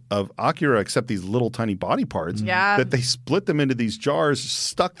nothing left of Akira except these little tiny body parts, that they split them into these jars,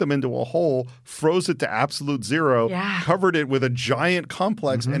 stuck them into a hole, froze it to absolute zero, covered it with a giant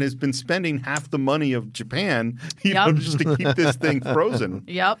complex, and has been spending half the money of Japan, just to keep this thing frozen.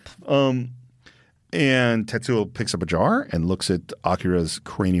 Yep. And Tetsuo picks up a jar and looks at Akira's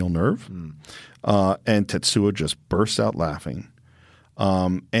cranial nerve. And Tetsuo just bursts out laughing.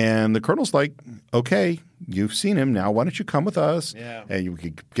 And the colonel's like, okay, you've seen him. Now why don't you come with us? Yeah. And we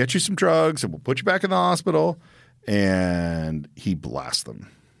can get you some drugs and we'll put you back in the hospital. And he blasts them.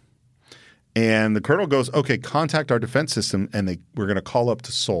 And the colonel goes, okay, contact our defense system, and we're going to call up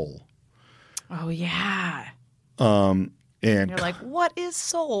to Seoul. Oh, yeah. And you're like, what is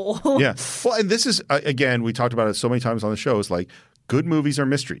Seoul? Yeah. Well, and this is, again, we talked about it so many times on the show. It's like, good movies are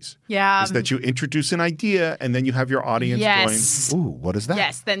mysteries. Yeah. Is that you introduce an idea and then you have your audience going, ooh, what is that?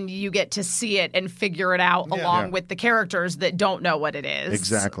 Yes, then you get to see it and figure it out along with the characters that don't know what it is.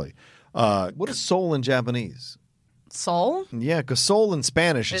 Exactly. What is soul in Japanese? Soul? Yeah, because soul in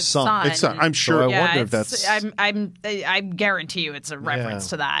Spanish is sun. It's sun. I'm sure. So I wonder if that's. I guarantee you it's a reference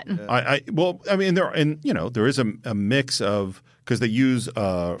to that. There is a mix of, because they use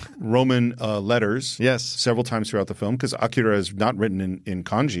Roman letters several times throughout the film, because Akira is not written in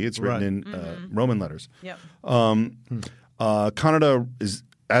kanji. It's written in Roman letters. Yep. Kaneda is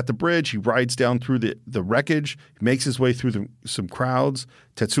at the bridge. He rides down through the wreckage, makes his way through some crowds.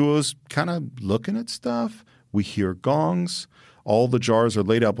 Tetsuo's kind of looking at stuff. We hear gongs. All the jars are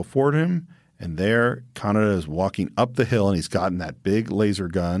laid out before him. And there, Kaneda is walking up the hill, and he's gotten that big laser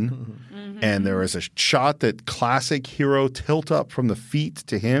gun. And there is a shot that classic hero tilt up from the feet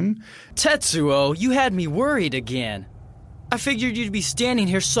to him. Tetsuo, you had me worried again. I figured you'd be standing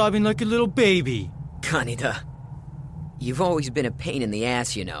here sobbing like a little baby. Kaneda, you've always been a pain in the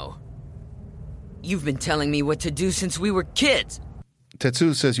ass, you know. You've been telling me what to do since we were kids.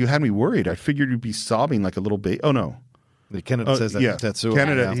 Tetsuo says, you had me worried. I figured you'd be sobbing like a little baby. Oh, no. Kaneda says that to Tetsuo.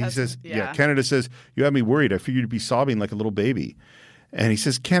 Kaneda says, you had me worried. I figured you'd be sobbing like a little baby. And he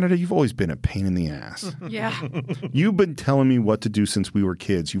says, Kaneda, you've always been a pain in the ass. Yeah. You've been telling me what to do since we were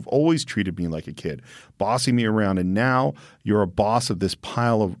kids. You've always treated me like a kid, bossing me around. And now you're a boss of this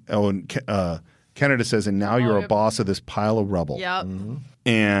pile of Kaneda says, and now you're a boss of this pile of rubble. Yep.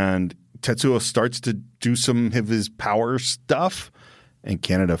 And Tetsuo starts to do some of his power stuff, and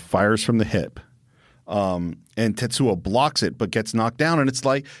Kaneda fires from the hip. And Tetsuo blocks it but gets knocked down. And it's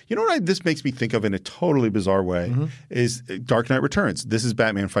like, you know what this makes me think of in a totally bizarre way is Dark Knight Returns. This is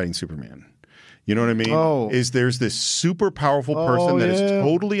Batman fighting Superman. You know what I mean? There's this super powerful person that is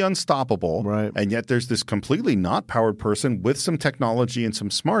totally unstoppable. Right. And yet there's this completely not powered person with some technology and some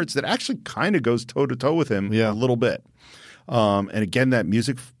smarts that actually kind of goes toe-to-toe with him a little bit. And again, that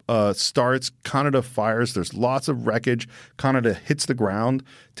music starts. Kaneda fires. There's lots of wreckage. Kaneda hits the ground.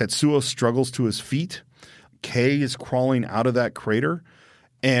 Tetsuo struggles to his feet. Kei is crawling out of that crater.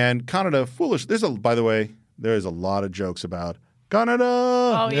 And Kaneda, foolish. By the way, there's a lot of jokes about Kaneda.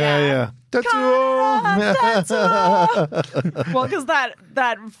 Oh, yeah. Tetsuo. Well, because that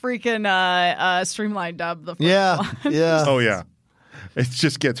freaking streamlined dub. The first one. Oh, yeah. It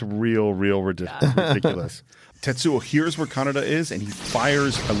just gets real ridiculous. Tetsuo hears where Kaneda is, and he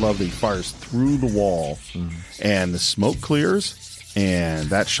fires. I love that he fires through the wall, and the smoke clears, and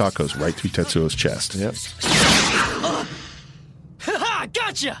that shot goes right through Tetsuo's chest. Yep.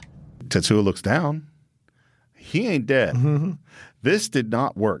 Gotcha! Tetsuo looks down. He ain't dead. This did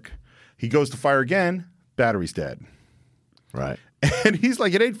not work. He goes to fire again. Battery's dead. Right. And he's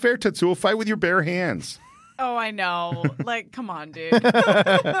like, it ain't fair, Tetsuo. Fight with your bare hands. Oh, I know. Like, come on, dude.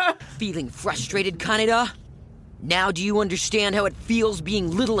 Feeling frustrated, Kaneda? Now do you understand how it feels being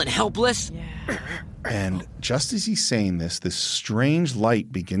little and helpless? Yeah. And just as he's saying this strange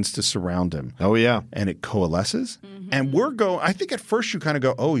light begins to surround him. Oh, yeah. And it coalesces. And I think at first you kind of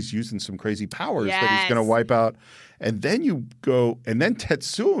go, oh, he's using some crazy powers that he's going to wipe out. And then you go, and then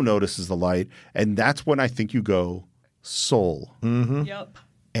Tetsuo notices the light. And that's when I think you go, soul. Yep.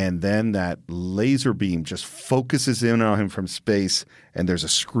 And then that laser beam just focuses in on him from space, and there's a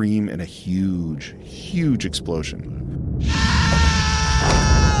scream and a huge, huge explosion.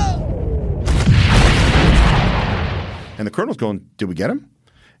 And the Colonel's going, did we get him?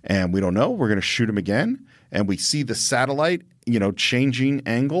 And we don't know. We're going to shoot him again. And we see the satellite, changing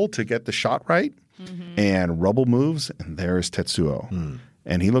angle to get the shot right. And rubble moves, and there's Tetsuo.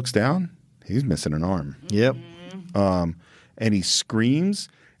 And he looks down. He's missing an arm. Yep. And he screams.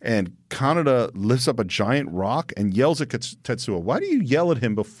 And Kaneda lifts up a giant rock and yells at Tetsuo, why do you yell at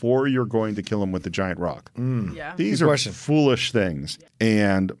him before you're going to kill him with the giant rock? Yeah. These are foolish things.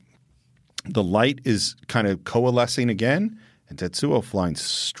 And the light is kind of coalescing again, and Tetsuo flying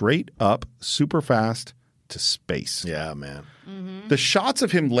straight up super fast to space. Yeah, man. The shots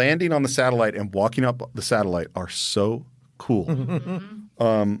of him landing on the satellite and walking up the satellite are so cool.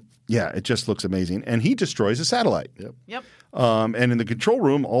 Yeah, it just looks amazing. And he destroys a satellite. Yep. And in the control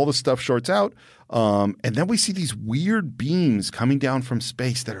room, all the stuff shorts out. And then we see these weird beams coming down from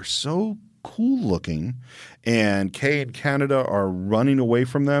space that are so cool looking. And Kei and Kaneda are running away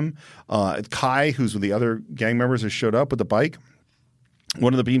from them. Kai, who's with the other gang members, has showed up with the bike.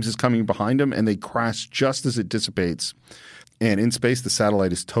 One of the beams is coming behind him, and they crash just as it dissipates. And in space, the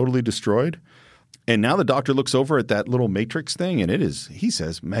satellite is totally destroyed. And now the doctor looks over at that little matrix thing, and it is, he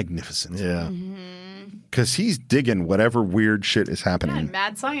says, magnificent. Yeah. Because he's digging whatever weird shit is happening. Yeah,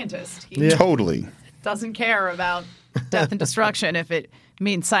 mad scientist. He Totally. doesn't care about death and destruction if it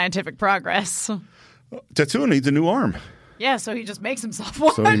means scientific progress. Tetsuo needs a new arm. Yeah, so he just makes himself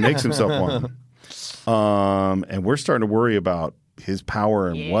one. So he makes himself one. And we're starting to worry about his power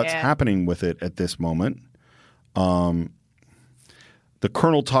and what's happening with it at this moment. The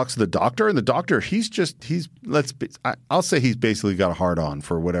Colonel talks to the doctor, and the doctor, I'll say he's basically got a hard on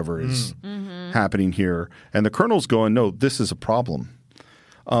for whatever is happening here. And the Colonel's going, no, this is a problem.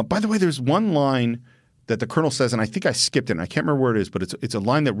 By the way, there's one line that the Colonel says, and I think I skipped it, and I can't remember where it is, but it's a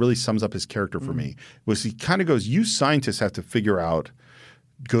line that really sums up his character for me, was he kind of goes, you scientists have to figure out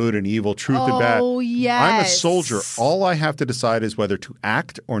good and evil, truth and bad. Oh, yes. I'm a soldier. All I have to decide is whether to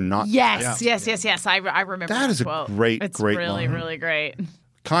act or not. Yes. I remember that is quote. A great, it's great really, line. really great.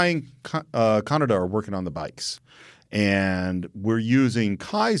 Kai and Kaneda are working on the bikes. And we're using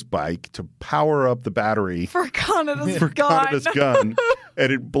Kai's bike to power up the battery for Kaneda's gun.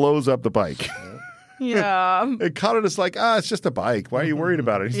 And it blows up the bike. Yeah. And Kaneda's like, it's just a bike. Why are you worried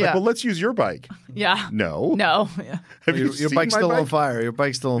about it? He's like, well, let's use your bike. Yeah. No. Yeah. Have you Your seen bike's my still bike? on fire. Your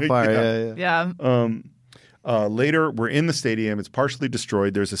bike's still on fire. Yeah. Later, we're in the stadium. It's partially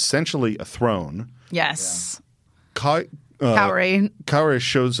destroyed. There's essentially a throne. Yes. Kaori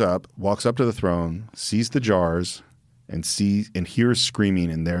shows up, walks up to the throne, sees the jars, and hears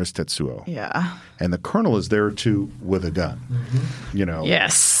screaming, and there's Tetsuo. Yeah. And the Colonel is there too with a gun.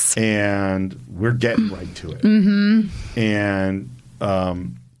 Yes. And we're getting right to it. And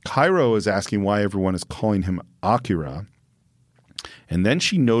Cairo is asking why everyone is calling him Akira. And then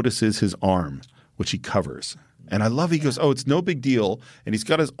she notices his arm, which he covers. And I love he goes, oh, it's no big deal. And he's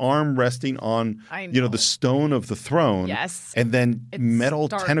got his arm resting on, the stone of the throne. Yes. And then metal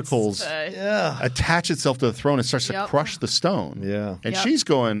tentacles attach itself to the throne and starts to crush the stone. Yeah. And she's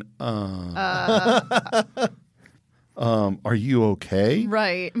going, are you okay?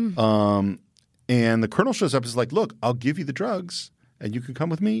 Right. And the colonel shows up and is like, look, I'll give you the drugs. And you can come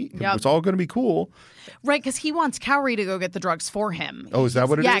with me. Yep. It's all going to be cool. Right, because he wants Cowrie to go get the drugs for him. Oh, is that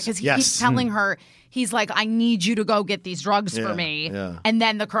what it is? Yeah, because he keeps telling her, he's like, I need you to go get these drugs for me. Yeah. And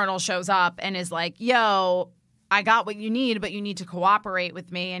then the colonel shows up and is like, yo, I got what you need, but you need to cooperate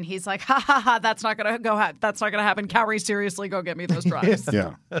with me. And he's like, ha, ha, ha, that's not going to that's not going to happen. Cowrie, seriously, go get me those drugs.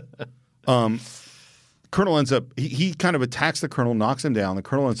 Yeah. Colonel ends up, he kind of attacks the colonel, knocks him down. The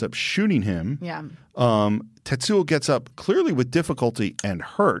colonel ends up shooting him. Yeah. Tetsuo gets up clearly with difficulty and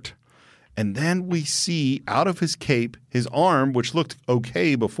hurt. And then we see out of his cape, his arm, which looked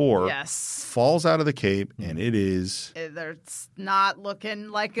okay before, falls out of the cape, and it is... It's not looking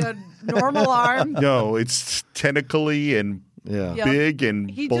like a normal arm. No, it's tentacly and big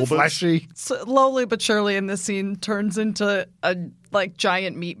and bulbous. Fleshy. Slowly but surely in this scene turns into a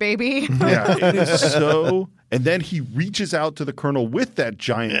giant meat baby. Yeah, it is so... And then he reaches out to the colonel with that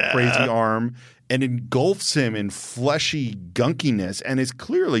giant crazy arm and engulfs him in fleshy gunkiness and is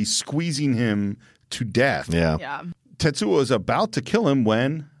clearly squeezing him to death. Yeah. Tetsuo is about to kill him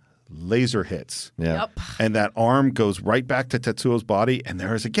when laser hits. Yeah. Yep. And that arm goes right back to Tetsuo's body. And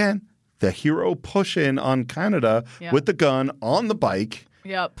there is again the hero push in on Kaneda with the gun on the bike.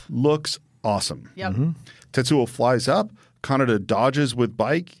 Yep. Looks awesome. Yep. Tetsuo flies up. Kaneda dodges with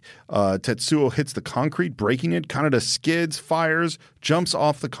bike. Tetsuo hits the concrete, breaking it. Kaneda skids, fires, jumps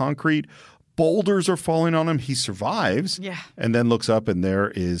off the concrete. Boulders are falling on him. He survives. Yeah. And then looks up, and there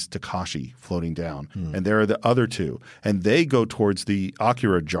is Takashi floating down. And there are the other two. And they go towards the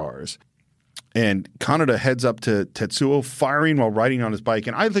Akira jars. And Kaneda heads up to Tetsuo, firing while riding on his bike.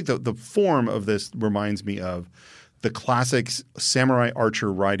 And I think the form of this reminds me of the classic samurai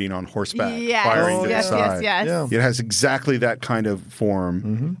archer riding on horseback, firing to the side. Yes. Yeah. It has exactly that kind of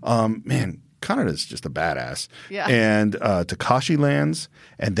form. Man, Kaneda's just a badass. Yeah. And Takashi lands,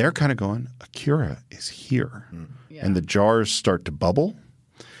 and they're kind of going, Akira is here. Yeah. And the jars start to bubble,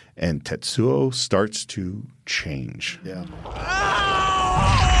 and Tetsuo starts to change. Yeah.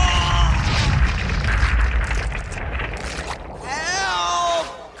 Help!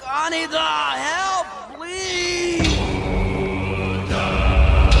 Kaneda, help, please!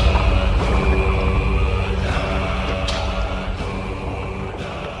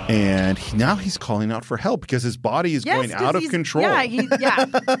 And now he's calling out for help because his body is going out of control. Yeah,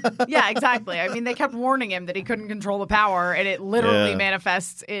 exactly. I mean, they kept warning him that he couldn't control the power, and it literally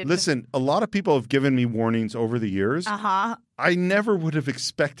manifests in... Listen, a lot of people have given me warnings over the years. I never would have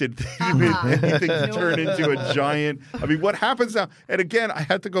expected anything to turn into a giant... I mean, what happens now? And again, I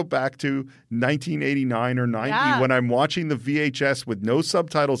had to go back to 1989 or 90 when I'm watching the VHS with no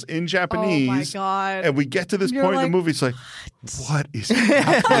subtitles in Japanese. Oh, my God. And we get to this point in the movie, it's like, what is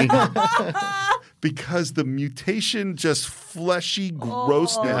happening? Because the mutation, just fleshy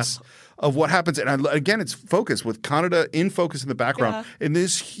grossness of what happens. And again, it's focused with Kaneda in focus in the background. And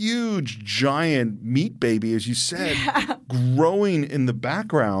this huge, giant meat baby, as you said, growing in the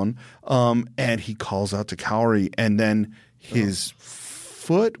background. And he calls out to Kaori, and then his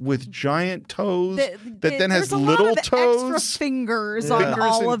foot with giant toes that then has little toes. Extra fingers on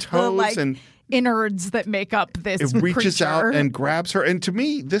all of the innards that make up this It reaches creature. out and grabs her. And to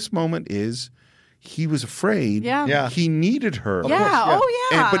me, this moment is... He was afraid. Yeah. He needed her. Yeah.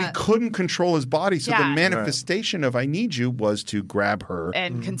 But he couldn't control his body. So the manifestation of I need you was to grab her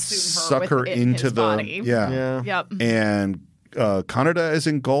and consume her, suck her into his the body. Yep. And Kaneda is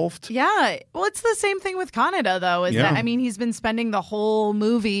engulfed. Yeah. Well, it's the same thing with Kaneda, though. That I mean, he's been spending the whole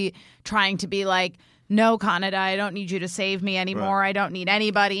movie trying to be like, no, Kaneda, I don't need you to save me anymore. Right. I don't need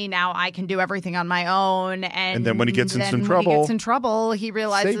anybody. Now I can do everything on my own. And then when he gets in trouble, he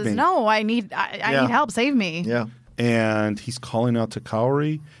realizes, no, I need help. Save me. Yeah. And he's calling out to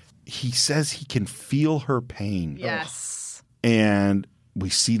Kaori. He says he can feel her pain. Yes. And we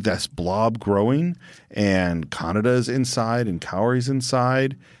see this blob growing, and Kaneda's inside, and Kaori's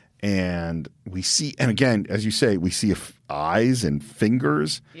inside. And we see, and again, as you say, we see eyes and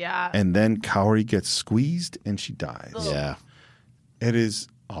fingers. Yeah. And then Kaori gets squeezed and she dies. Ugh. Yeah. It is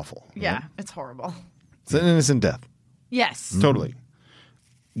awful. Yeah, right? it's horrible. It's an innocent death. Yes. Totally.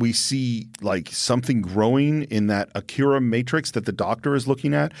 We see like something growing in that Akira matrix that the doctor is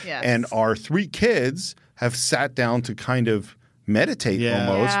looking at. Yes. And our three kids have sat down to kind of meditate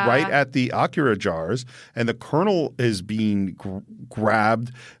almost right at the Akira jars, and the Colonel is being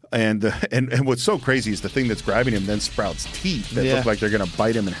grabbed. And what's so crazy is the thing that's grabbing him then sprouts teeth that look like they're going to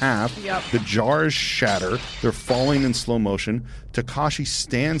bite him in half. Yep. The jars shatter. They're falling in slow motion. Takashi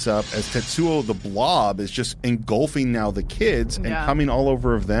stands up as Tetsuo the Blob is just engulfing now the kids and coming all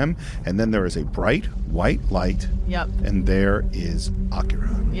over of them. And then there is a bright white light. Yep. And there is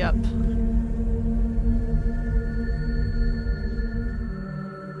Akira. Yep.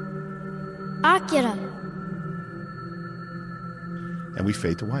 Akira. And we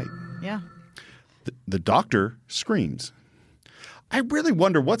fade to white. Yeah. The doctor screams. I really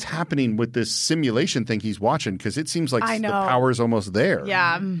wonder what's happening with this simulation thing he's watching because it seems like the power is almost there.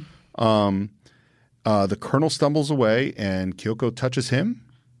 Yeah. The Colonel stumbles away and Kyoko touches him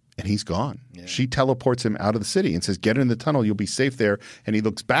and he's gone. Yeah. She teleports him out of the city and says, get in the tunnel. You'll be safe there. And he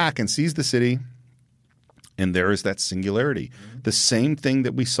looks back and sees the city. And there is that singularity, the same thing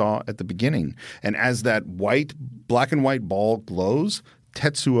that we saw at the beginning. And as that black and white ball glows,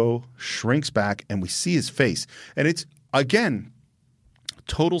 Tetsuo shrinks back and we see his face. And it's, again,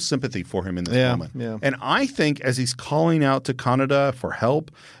 total sympathy for him in this moment. Yeah. And I think as he's calling out to Kaneda for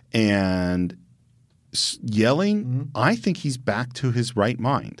help and yelling, I think he's back to his right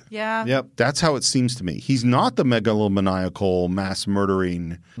mind. Yeah. Yep. That's how it seems to me. He's not the megalomaniacal,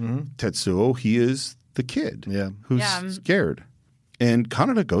 mass-murdering Tetsuo. He is the kid who's scared. And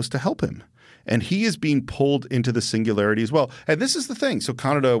Kaneda goes to help him. And he is being pulled into the singularity as well. And this is the thing. So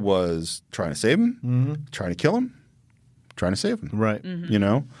Kaneda was trying to save him, trying to kill him, trying to save him. Right. You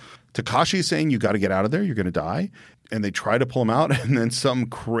know? Takashi is saying, you got to get out of there. You're going to die. And they try to pull him out. And then some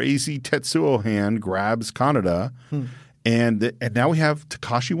crazy Tetsuo hand grabs Kaneda. And now we have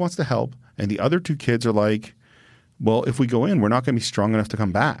Takashi wants to help. And the other two kids are like, well, if we go in, we're not going to be strong enough to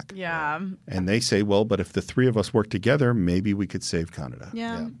come back. Yeah. And they say, well, but if the three of us work together, maybe we could save Kaneda.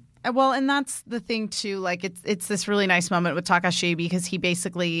 Yeah. Well, and that's the thing too. Like, it's this really nice moment with Takashi because he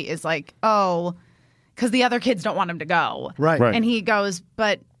basically is like, oh, because the other kids don't want him to go. Right. And he goes,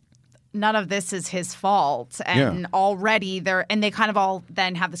 but none of this is his fault. And already they kind of all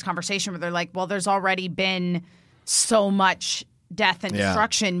then have this conversation where they're like, well, there's already been so much death and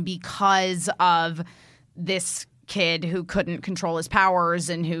destruction because of this kid who couldn't control his powers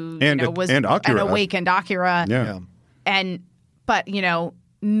and who was an awakened Akira. Yeah. But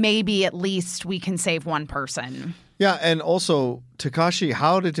maybe at least we can save one person. Yeah, and also Takashi,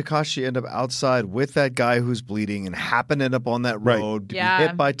 how did Takashi end up outside with that guy who's bleeding and happen to end up on that road to be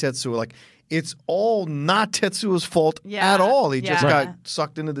hit by Tetsuo? Like, it's all not Tetsuo's fault at all. He just got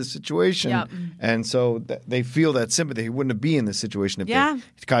sucked into the situation. Yep. And so they feel that sympathy. He wouldn't be in this situation if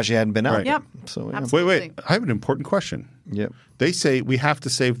Takashi hadn't been out. Right. Yep. So, Wait. I have an important question. Yep. They say we have to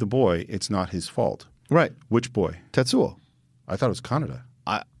save the boy. It's not his fault. Right. Which boy? Tetsuo. I thought it was Kaneda.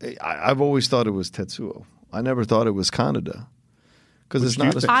 I've always thought it was Tetsuo. I never thought it was Kaneda. Because it's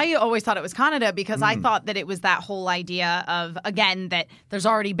not. I always thought it was Kaneda because I thought that it was that whole idea of, again, that there's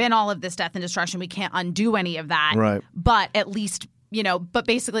already been all of this death and destruction. We can't undo any of that. Right. But at least, but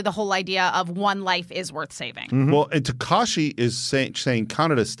basically the whole idea of one life is worth saving. Mm-hmm. Well, and Takashi is saying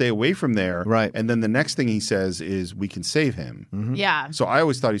Kaneda, stay away from there. Right. And then the next thing he says is, we can save him. Mm-hmm. Yeah. So I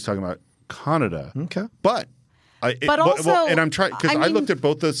always thought he was talking about Kaneda. Okay. But also, and I'm trying because I looked at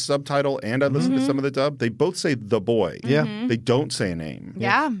both the subtitle and I listened to some of the dub. They both say the boy. Yeah. They don't say a name.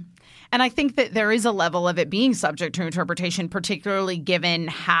 Yeah. And I think that there is a level of it being subject to interpretation, particularly given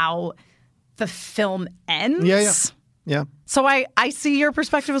how the film ends. Yeah. So I see your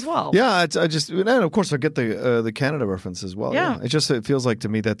perspective as well. Yeah, and of course I get the Canada reference as well. Yeah. It feels like to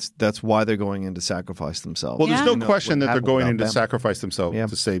me that's why they're going in to sacrifice themselves. Well, there's no question that they're going in to sacrifice themselves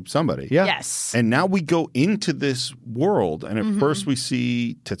to save somebody. Yeah. Yes. And now we go into this world, and at first we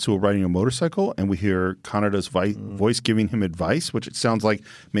see Tetsuo riding a motorcycle, and we hear Kaneda's voice giving him advice, which it sounds like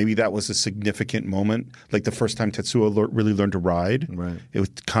maybe that was a significant moment, like the first time Tetsuo really learned to ride. Right. It was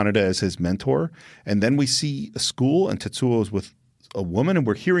Kaneda as his mentor. And then we see a school, and Tetsuo is with a woman, and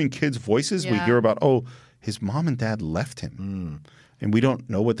we're hearing kids' voices. We hear about, his mom and dad left him. And we don't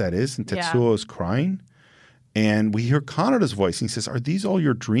know what that is. And Tetsuo is crying. And we hear Kaneda's voice. And he says, are these all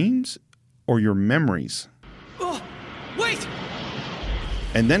your dreams or your memories? Oh, wait!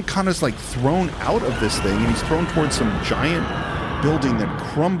 And then Kaneda's like thrown out of this thing, and he's thrown towards some giant building that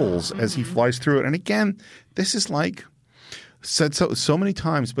crumbles as he flies through it. And again, this is like said so many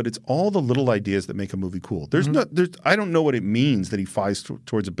times, but it's all the little ideas that make a movie cool. I don't know what it means that he flies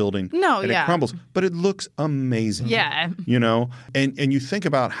towards a building and it crumbles, but it looks amazing. Yeah. You know? And you think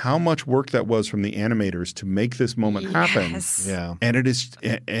about how much work that was from the animators to make this moment happen. Yeah. And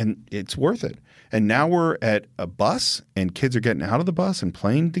it's worth it. And now we're at a bus and kids are getting out of the bus and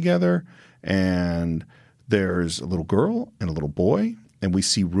playing together, and there's a little girl and a little boy, and we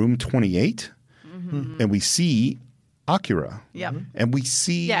see room 28 and we see Akira. Yep. And we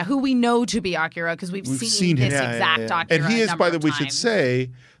see... Yeah, who we know to be Akira because we've seen this exact Akira. And he is, by the way, we times. should say,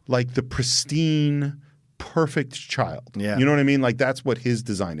 like the pristine, perfect child. Yeah. You know what I mean? Like that's what his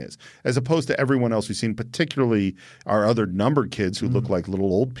design is. As opposed to everyone else we've seen, particularly our other numbered kids who look like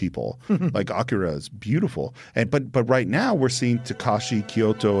little old people. Like Akira is beautiful. But right now we're seeing Takashi,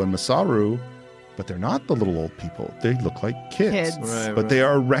 Kyoto, and Masaru, but they're not the little old people. They look like kids. But they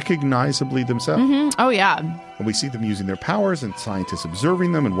are recognizably themselves. Oh, yeah. And we see them using their powers and scientists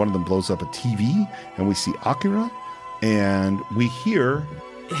observing them, and one of them blows up a TV, and we see Akira, and we hear...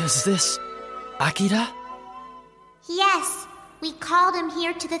 Is this Akira? Yes, we called him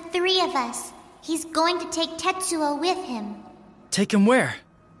here to the three of us. He's going to take Tetsuo with him. Take him where?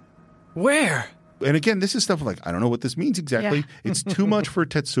 Where? And again, this is stuff like, I don't know what this means exactly. Yeah. It's too much for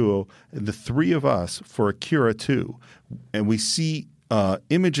Tetsuo, and the three of us for Akira too. And we see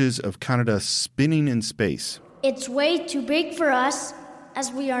images of Kaneda spinning in space. It's way too big for us,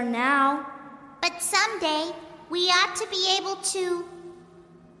 as we are now. But someday, we ought to be able to...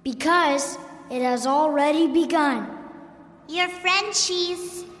 Because it has already begun. Your friend,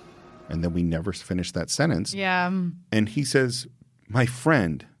 she's... And then we never finish that sentence. Yeah. And he says, my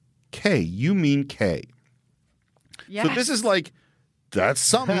friend... K, you mean K. Yes. So this is like, that's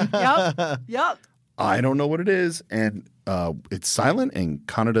something. Yep. I don't know what it is. And it's silent, and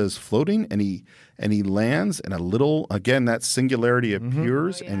Kaneda is floating, and he lands, and a little, again, that singularity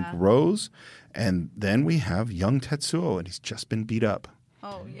appears and grows. And then we have young Tetsuo, and he's just been beat up.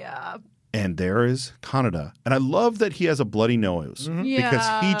 Oh, yeah. And there is Kaneda. And I love that he has a bloody nose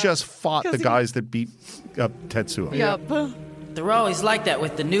because he just fought the guys that beat up Tetsuo. Yep. They're always like that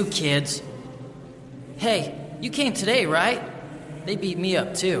with the new kids. Hey, you came today, right? They beat me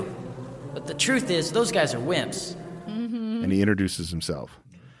up too. But the truth is, those guys are wimps. And he introduces himself.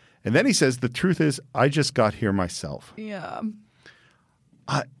 And then he says, the truth is, I just got here myself. Yeah.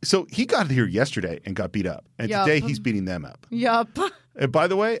 So he got here yesterday and got beat up. And today he's beating them up. Yep. And by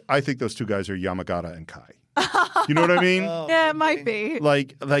the way, I think those two guys are Yamagata and Kai. You know what I mean? Yeah, it might be.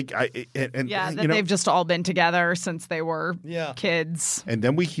 They've just all been together since they were kids. And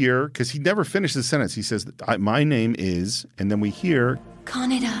then we hear, because he never finished the sentence, he says, my name is, and then we hear...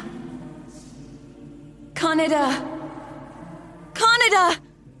 Kaneda.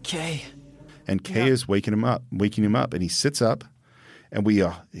 Kay. And Kay is waking him up, and he sits up, and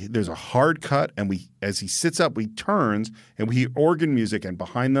there's a hard cut, and as he sits up, he turns, and we hear organ music, and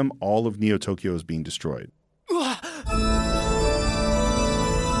behind them, all of Neo Tokyo is being destroyed.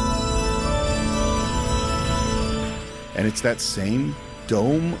 And it's that same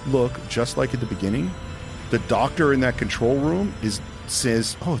dome look, just like at the beginning. The doctor in that control room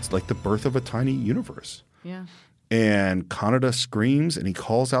says, oh, it's like the birth of a tiny universe. Yeah. And Kaneda screams, and he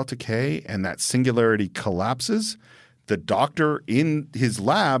calls out to Kay, and that singularity collapses. The doctor in his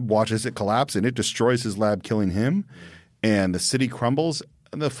lab watches it collapse, and it destroys his lab, killing him. And the city crumbles.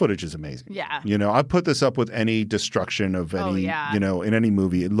 And the footage is amazing. Yeah. You know, I put this up with any destruction of any, in any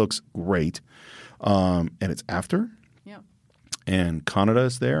movie. It looks great. And it's after. Yep. And Kaneda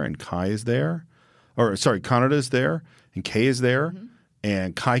is there, and Kai is there. Kaneda is there, and Kay is there. Mm-hmm.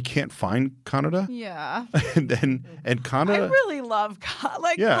 And Kai can't find Kaneda. Yeah. And Kaneda. I really love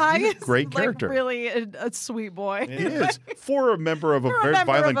Kai. Kai he's a great character. Really a sweet boy. He is. For a member of a very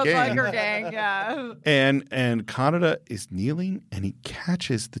violent gang. Yeah. And Kaneda is kneeling, and he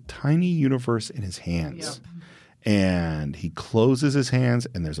catches the tiny universe in his hands. Yep. And he closes his hands,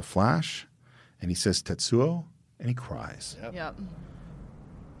 and there's a flash, and he says Tetsuo, and he cries. Yep.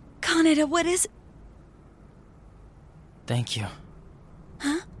 Kaneda, what is... Thank you.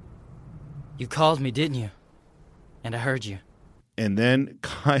 Huh? You called me, didn't you? And I heard you. And then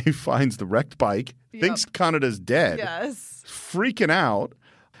Kai finds the wrecked bike, thinks Kaneda's dead, freaking out,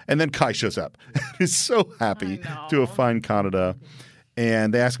 and then Kai shows up. He's so happy to find Kaneda.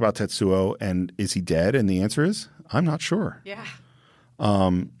 And they ask about Tetsuo, and is he dead? And the answer is, I'm not sure. Yeah.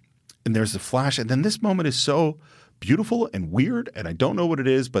 And there's a flash, and then this moment is so beautiful and weird, and I don't know what it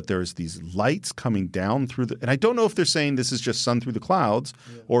is, but there's these lights coming down through and I don't know if they're saying this is just sun through the clouds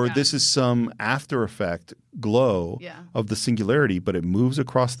or this is some after effect glow of the singularity, but it moves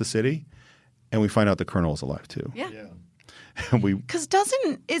across the city, and we find out the Colonel is alive too. Yeah. And because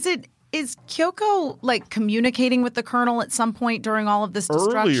is Kyoko like communicating with the Colonel at some point during all of this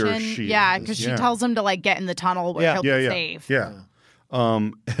destruction? Earlier because she tells him to like get in the tunnel where he'll be safe. Yeah.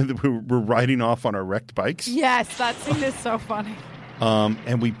 And we're riding off on our wrecked bikes. Yes, that scene is so funny.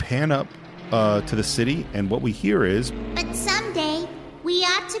 And we pan up to the city, and what we hear is, but someday we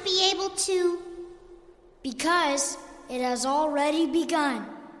ought to be able to, because it has already begun.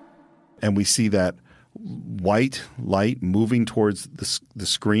 And we see that white light moving towards the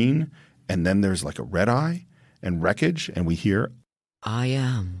screen, and then there's like a red eye and wreckage, and we hear, I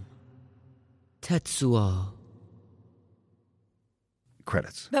am Tetsuo.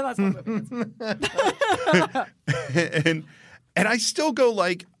 Credits. That's what and I still go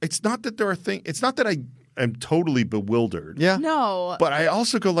like, it's not that there are things, it's not that I am totally bewildered. Yeah. No. But I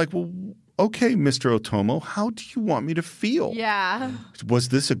also go like, well, okay, Mr. Otomo, how do you want me to feel? Yeah. Was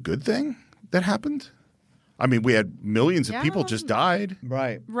this a good thing that happened? I mean, we had millions of people just died.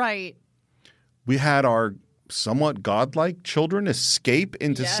 Right. Right. We had our somewhat godlike children escape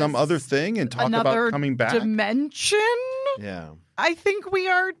into some other thing and talk about coming back. Dimension? Yeah. I think we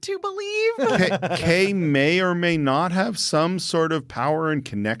are to believe. Kay may or may not have some sort of power and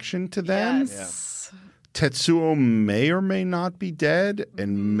connection to them. Yes. Tetsuo may or may not be dead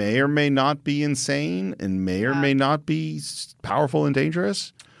and may or may not be insane and may or may not be powerful and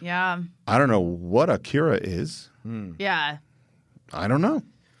dangerous. Yeah. I don't know what Akira is. Yeah. I don't know.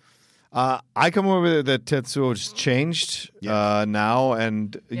 I come over that Tetsuo just changed now,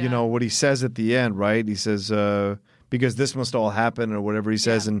 and you know what he says at the end, right? He says, because this must all happen, or whatever he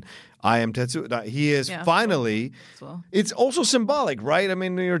says, and I am Tetsuo. He is finally. It's also symbolic, right? I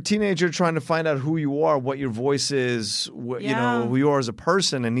mean, you're a teenager trying to find out who you are, what your voice is, you know, who you are as a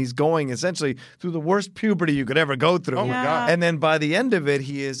person, and he's going essentially through the worst puberty you could ever go through. Oh my God! And then by the end of it,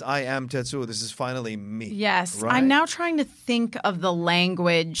 he is, I am Tetsuo. This is finally me. Yes, right? I'm now trying to think of the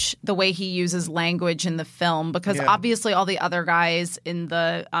language, the way he uses language in the film, because obviously all the other guys in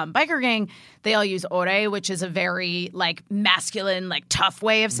the biker gang, they all use ore, which is a very like masculine, like tough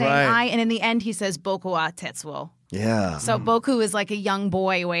way of saying I. And in the end, he says boku wa tetsuo. Yeah. So boku is like a young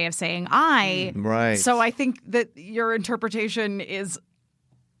boy way of saying I. Right. So I think that your interpretation is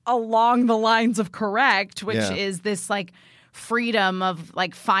along the lines of correct, which is this like freedom of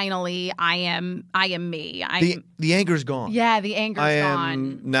like finally I am me. The anger's gone. Yeah, the anger's I gone.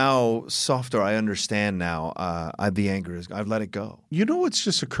 am now softer. I understand now. The anger is. I've let it go. You know what's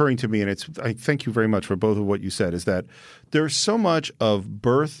just occurring to me, and I thank you very much for both of what you said, is that there's so much of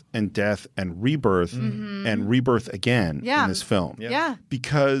birth and death and rebirth and rebirth again in this film. Yeah.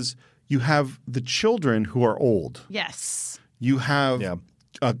 Because you have the children who are old. Yes. You have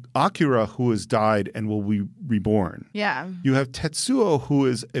Akira, who has died and will be reborn. Yeah. You have Tetsuo, who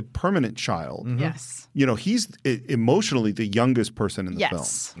is a permanent child. Yes. You know, he's emotionally the youngest person in the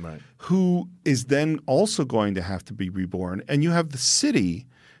film. Right. Who is then also going to have to be reborn. And you have the city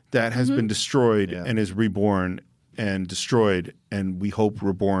that has been destroyed and is reborn and destroyed and we hope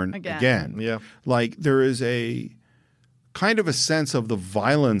reborn again. Yeah. Like there is a kind of a sense of the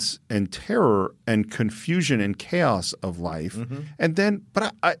violence and terror and confusion and chaos of life. And then,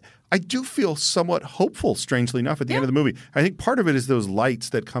 but I do feel somewhat hopeful, strangely enough, at the end of the movie. I think part of it is those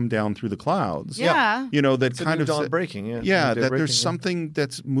lights that come down through the clouds. Yeah. You know, that it's kind a of dawn breaking. that there's something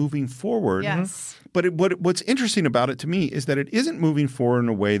that's moving forward. Yes. But what's interesting about it to me is that it isn't moving forward in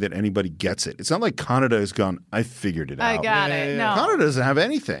a way that anybody gets it. It's not like Kaneda has gone, I figured it out. I got it. No. Kaneda doesn't have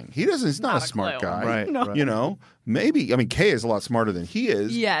anything. He's not a smart clue. guy. Right. No. You know, maybe, I mean, Kay is a lot smarter than he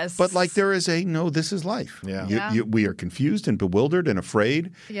is. Yes. But like there is no, this is life. Yeah. We are confused and bewildered and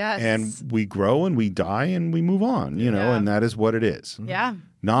afraid. Yes. And we grow and we die and we move on, you know, and that is what it is. Yeah.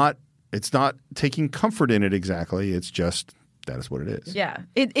 It's not taking comfort in it exactly. It's just that is what it is. Yeah.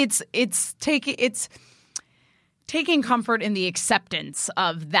 It's taking comfort in the acceptance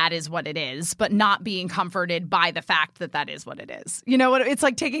of that is what it is, but not being comforted by the fact that that is what it is. You know what? It's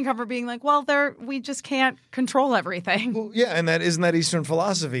like taking comfort being like, well, we just can't control everything. Well, yeah, and isn't that Eastern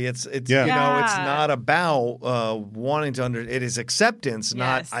philosophy? It's you know, it's not about wanting to it is acceptance,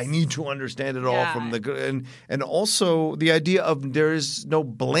 not I need to understand it all from the and also the idea of there is no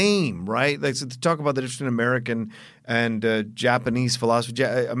blame, right? Like so to talk about the difference between American and Japanese philosophy.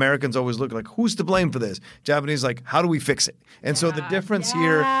 Americans always look like, who's to blame for this? Japanese like, how do we fix it? And so the difference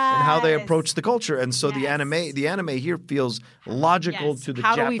here in how they approach the culture, and so the anime here feels logical to the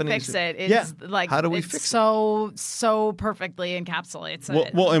how Japanese. How do we fix it? It's like how do we fix it? So perfectly encapsulates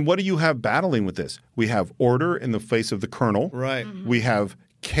it. Well, and what do you have battling with this? We have order in the face of the Colonel. Right. We have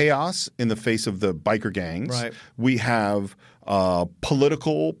chaos in the face of the biker gangs. Right. We have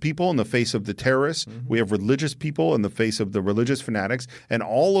political people in the face of the terrorists. Mm-hmm. We have religious people in the face of the religious fanatics. And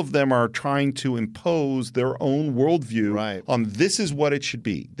all of them are trying to impose their own worldview on this is what it should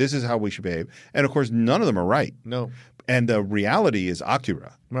be. This is how we should behave. And, of course, none of them are right. No. And the reality is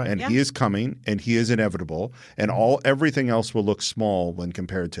Akira. Right. And he is coming and he is inevitable. And everything else will look small when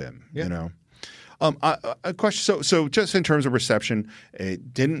compared to him, you know. A question. So just in terms of reception,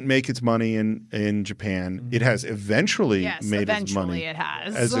 it didn't make its money in Japan. It has eventually made its money. It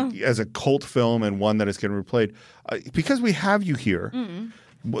has as a cult film and one that is getting replayed. Because we have you here,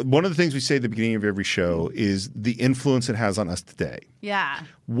 one of the things we say at the beginning of every show is the influence it has on us today. Yeah.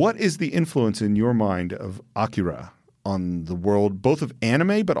 What is the influence in your mind of Akira on the world, both of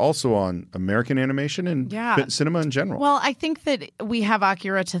anime, but also on American animation and cinema in general? Well, I think that we have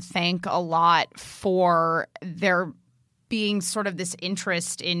Akira to thank a lot for there being sort of this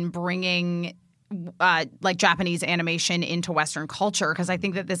interest in bringing like Japanese animation into Western culture, because I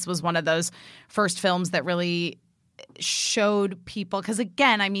think that this was one of those first films that really showed people, because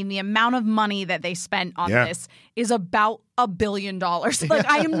again, I mean, the amount of money that they spent on this is about $1 billion. Like,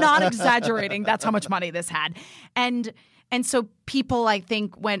 I am not exaggerating. That's how much money this had. And so people, I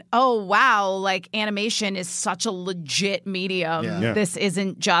think, went, oh, wow, like animation is such a legit medium. This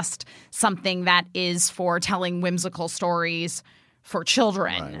isn't just something that is for telling whimsical stories for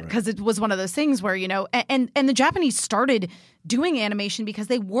children, because it was one of those things where, you know, and the Japanese started doing animation because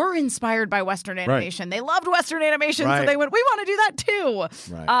they were inspired by Western animation. They loved Western animation, so they went, we want to do that too.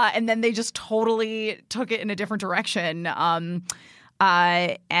 And then they just totally took it in a different direction. And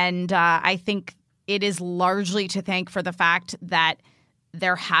I think it is largely to thank for the fact that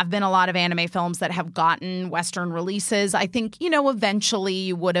there have been a lot of anime films that have gotten Western releases. I think, you know, eventually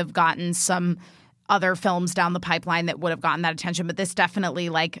you would have gotten some other films down the pipeline that would have gotten that attention, but this definitely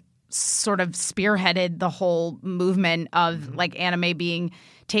like sort of spearheaded the whole movement of like anime being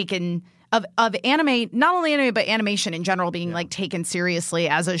taken of anime, not only anime but animation in general being like taken seriously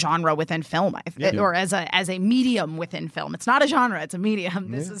as a genre within film, or as a medium within film. It's not a genre; it's a medium.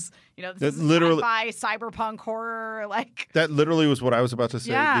 This is, you know, this is sci-fi, cyberpunk horror. Like that literally was what I was about to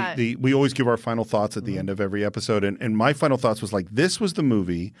say. Yeah. We always give our final thoughts at the end of every episode, and my final thoughts was like, this was the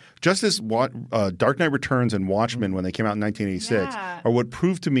movie, just as Dark Knight Returns and Watchmen when they came out in 1986, are what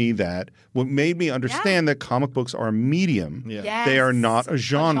proved to me that what made me understand that comic books are a medium. They are not a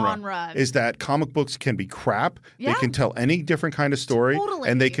genre. Is that comic books can be crap. They can tell any different kind of story,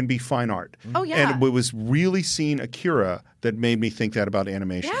 and they can be fine art. Oh yeah. And it was really seeing Akira that made me think that about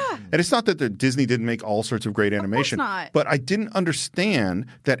animation. And it's not that Disney didn't make all sorts of great animation, but I didn't understand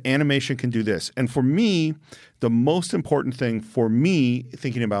that animation can do this. And for me, the most important thing for me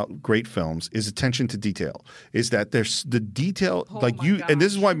thinking about great films is attention to detail. Is that there's the detail, and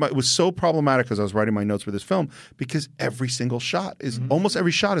this is why it was so problematic as I was writing my notes for this film, because every single shot is almost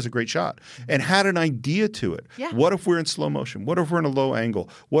every shot is a great shot and had an idea to it. What if we're in slow motion? What if we're in a low angle?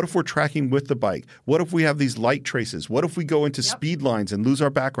 What if we're tracking with the bike? What if we have these light traces? What if we go into speed lines and lose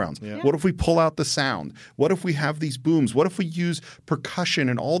our backgrounds? What if we pull out the sound? What if we have these booms? What if we use percussion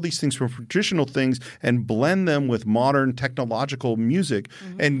and all these things from traditional things and blend them with modern technological music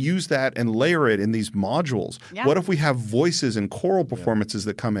and use that and layer it in these modules? What if we have voices and choral performances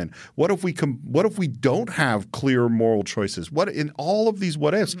that come in? What if we don't have clear moral choices? What in all of these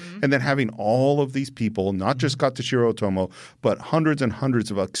what ifs, and then having all of these people, not just Katsushiro Otomo, but hundreds and hundreds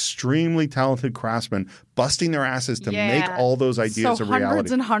of extremely talented craftsmen busting their asses to make all those ideas a reality.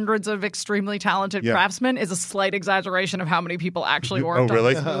 Hundreds and hundreds of extremely talented craftsmen is a slight exaggeration of how many people actually worked on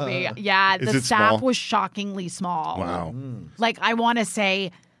this movie. The staff was shockingly small. Wow. Like, I want to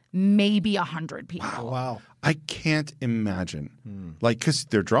say maybe 100 people. Wow. I can't imagine. Like, because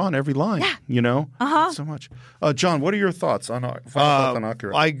they're drawing every line, you know? So much. John, what are your thoughts on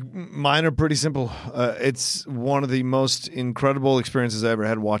Akira? Mine are pretty simple. It's one of the most incredible experiences I ever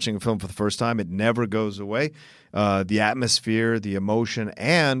had watching a film for the first time. It never goes away. The atmosphere, the emotion,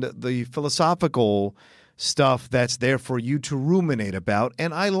 and the philosophical stuff that's there for you to ruminate about.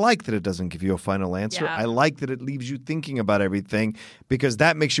 And I like that it doesn't give you a final answer. I like that it leaves you thinking about everything, because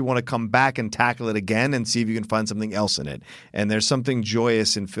that makes you want to come back and tackle it again and see if you can find something else in it. And there's something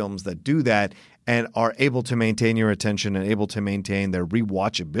joyous in films that do that and are able to maintain your attention and able to maintain their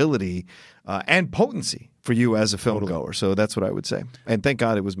rewatchability and potency for you as a film goer. So that's what I would say. And thank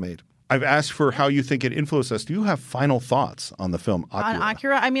God it was made. I've asked for how you think it influenced us. Do you have final thoughts on the film Akira? On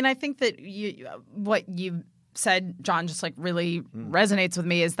Akira? I mean, I think that what you said, John, just like really resonates with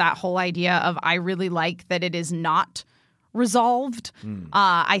me, is that whole idea of I really like that it is not resolved.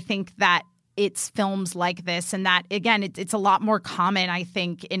 I think that it's films like this, and that, again, it's a lot more common, I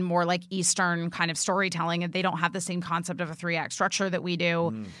think, in more like Eastern kind of storytelling. They don't have the same concept of a 3-act structure that we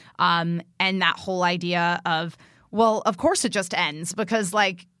do. And that whole idea of, well, of course it just ends, because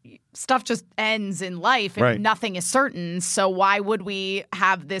like stuff just ends in life and nothing is certain. So why would we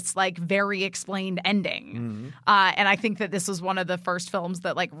have this like very explained ending? And I think that this was one of the first films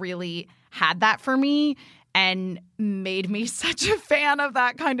that like really had that for me and made me such a fan of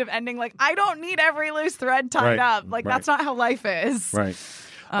that kind of ending. Like, I don't need every loose thread tied up. Like, that's not how life is. Right.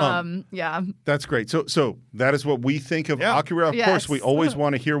 Yeah. That's great. So that is what we think of Akira. Of course, we always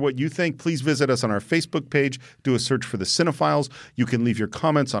want to hear what you think. Please visit us on our Facebook page. Do a search for The Cinephiles. You can leave your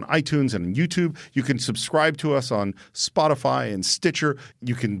comments on iTunes and YouTube. You can subscribe to us on Spotify and Stitcher.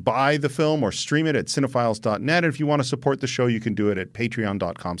 You can buy the film or stream it at cinephiles.net. And if you want to support the show, you can do it at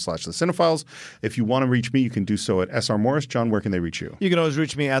patreon.com/thecинephiles. If you want to reach me, you can do so at SR Morris. John, where can they reach you? You can always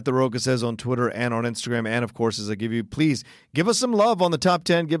reach me at The Roca Says on Twitter and on Instagram. And, of course, as I give you, please give us some love on the top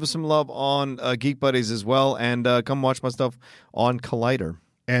 10. Give us some love on Geek Buddies as well. And come watch my stuff on Collider.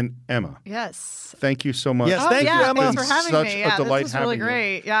 And Emma. Yes. Thank you so much. Yes, thank you, Emma. Thanks for having me. Such a delight this was really having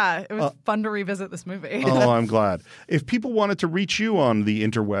great. you. Yeah, it was fun to revisit this movie. Oh, I'm glad. If people wanted to reach you on the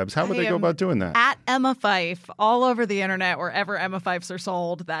interwebs, how would they go about doing that? At Emma Fife, all over the internet, wherever Emma Fifes are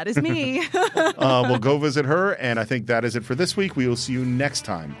sold. That is me. We'll go visit her, and I think that is it for this week. We will see you next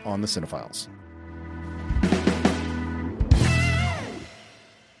time on The Cinephiles.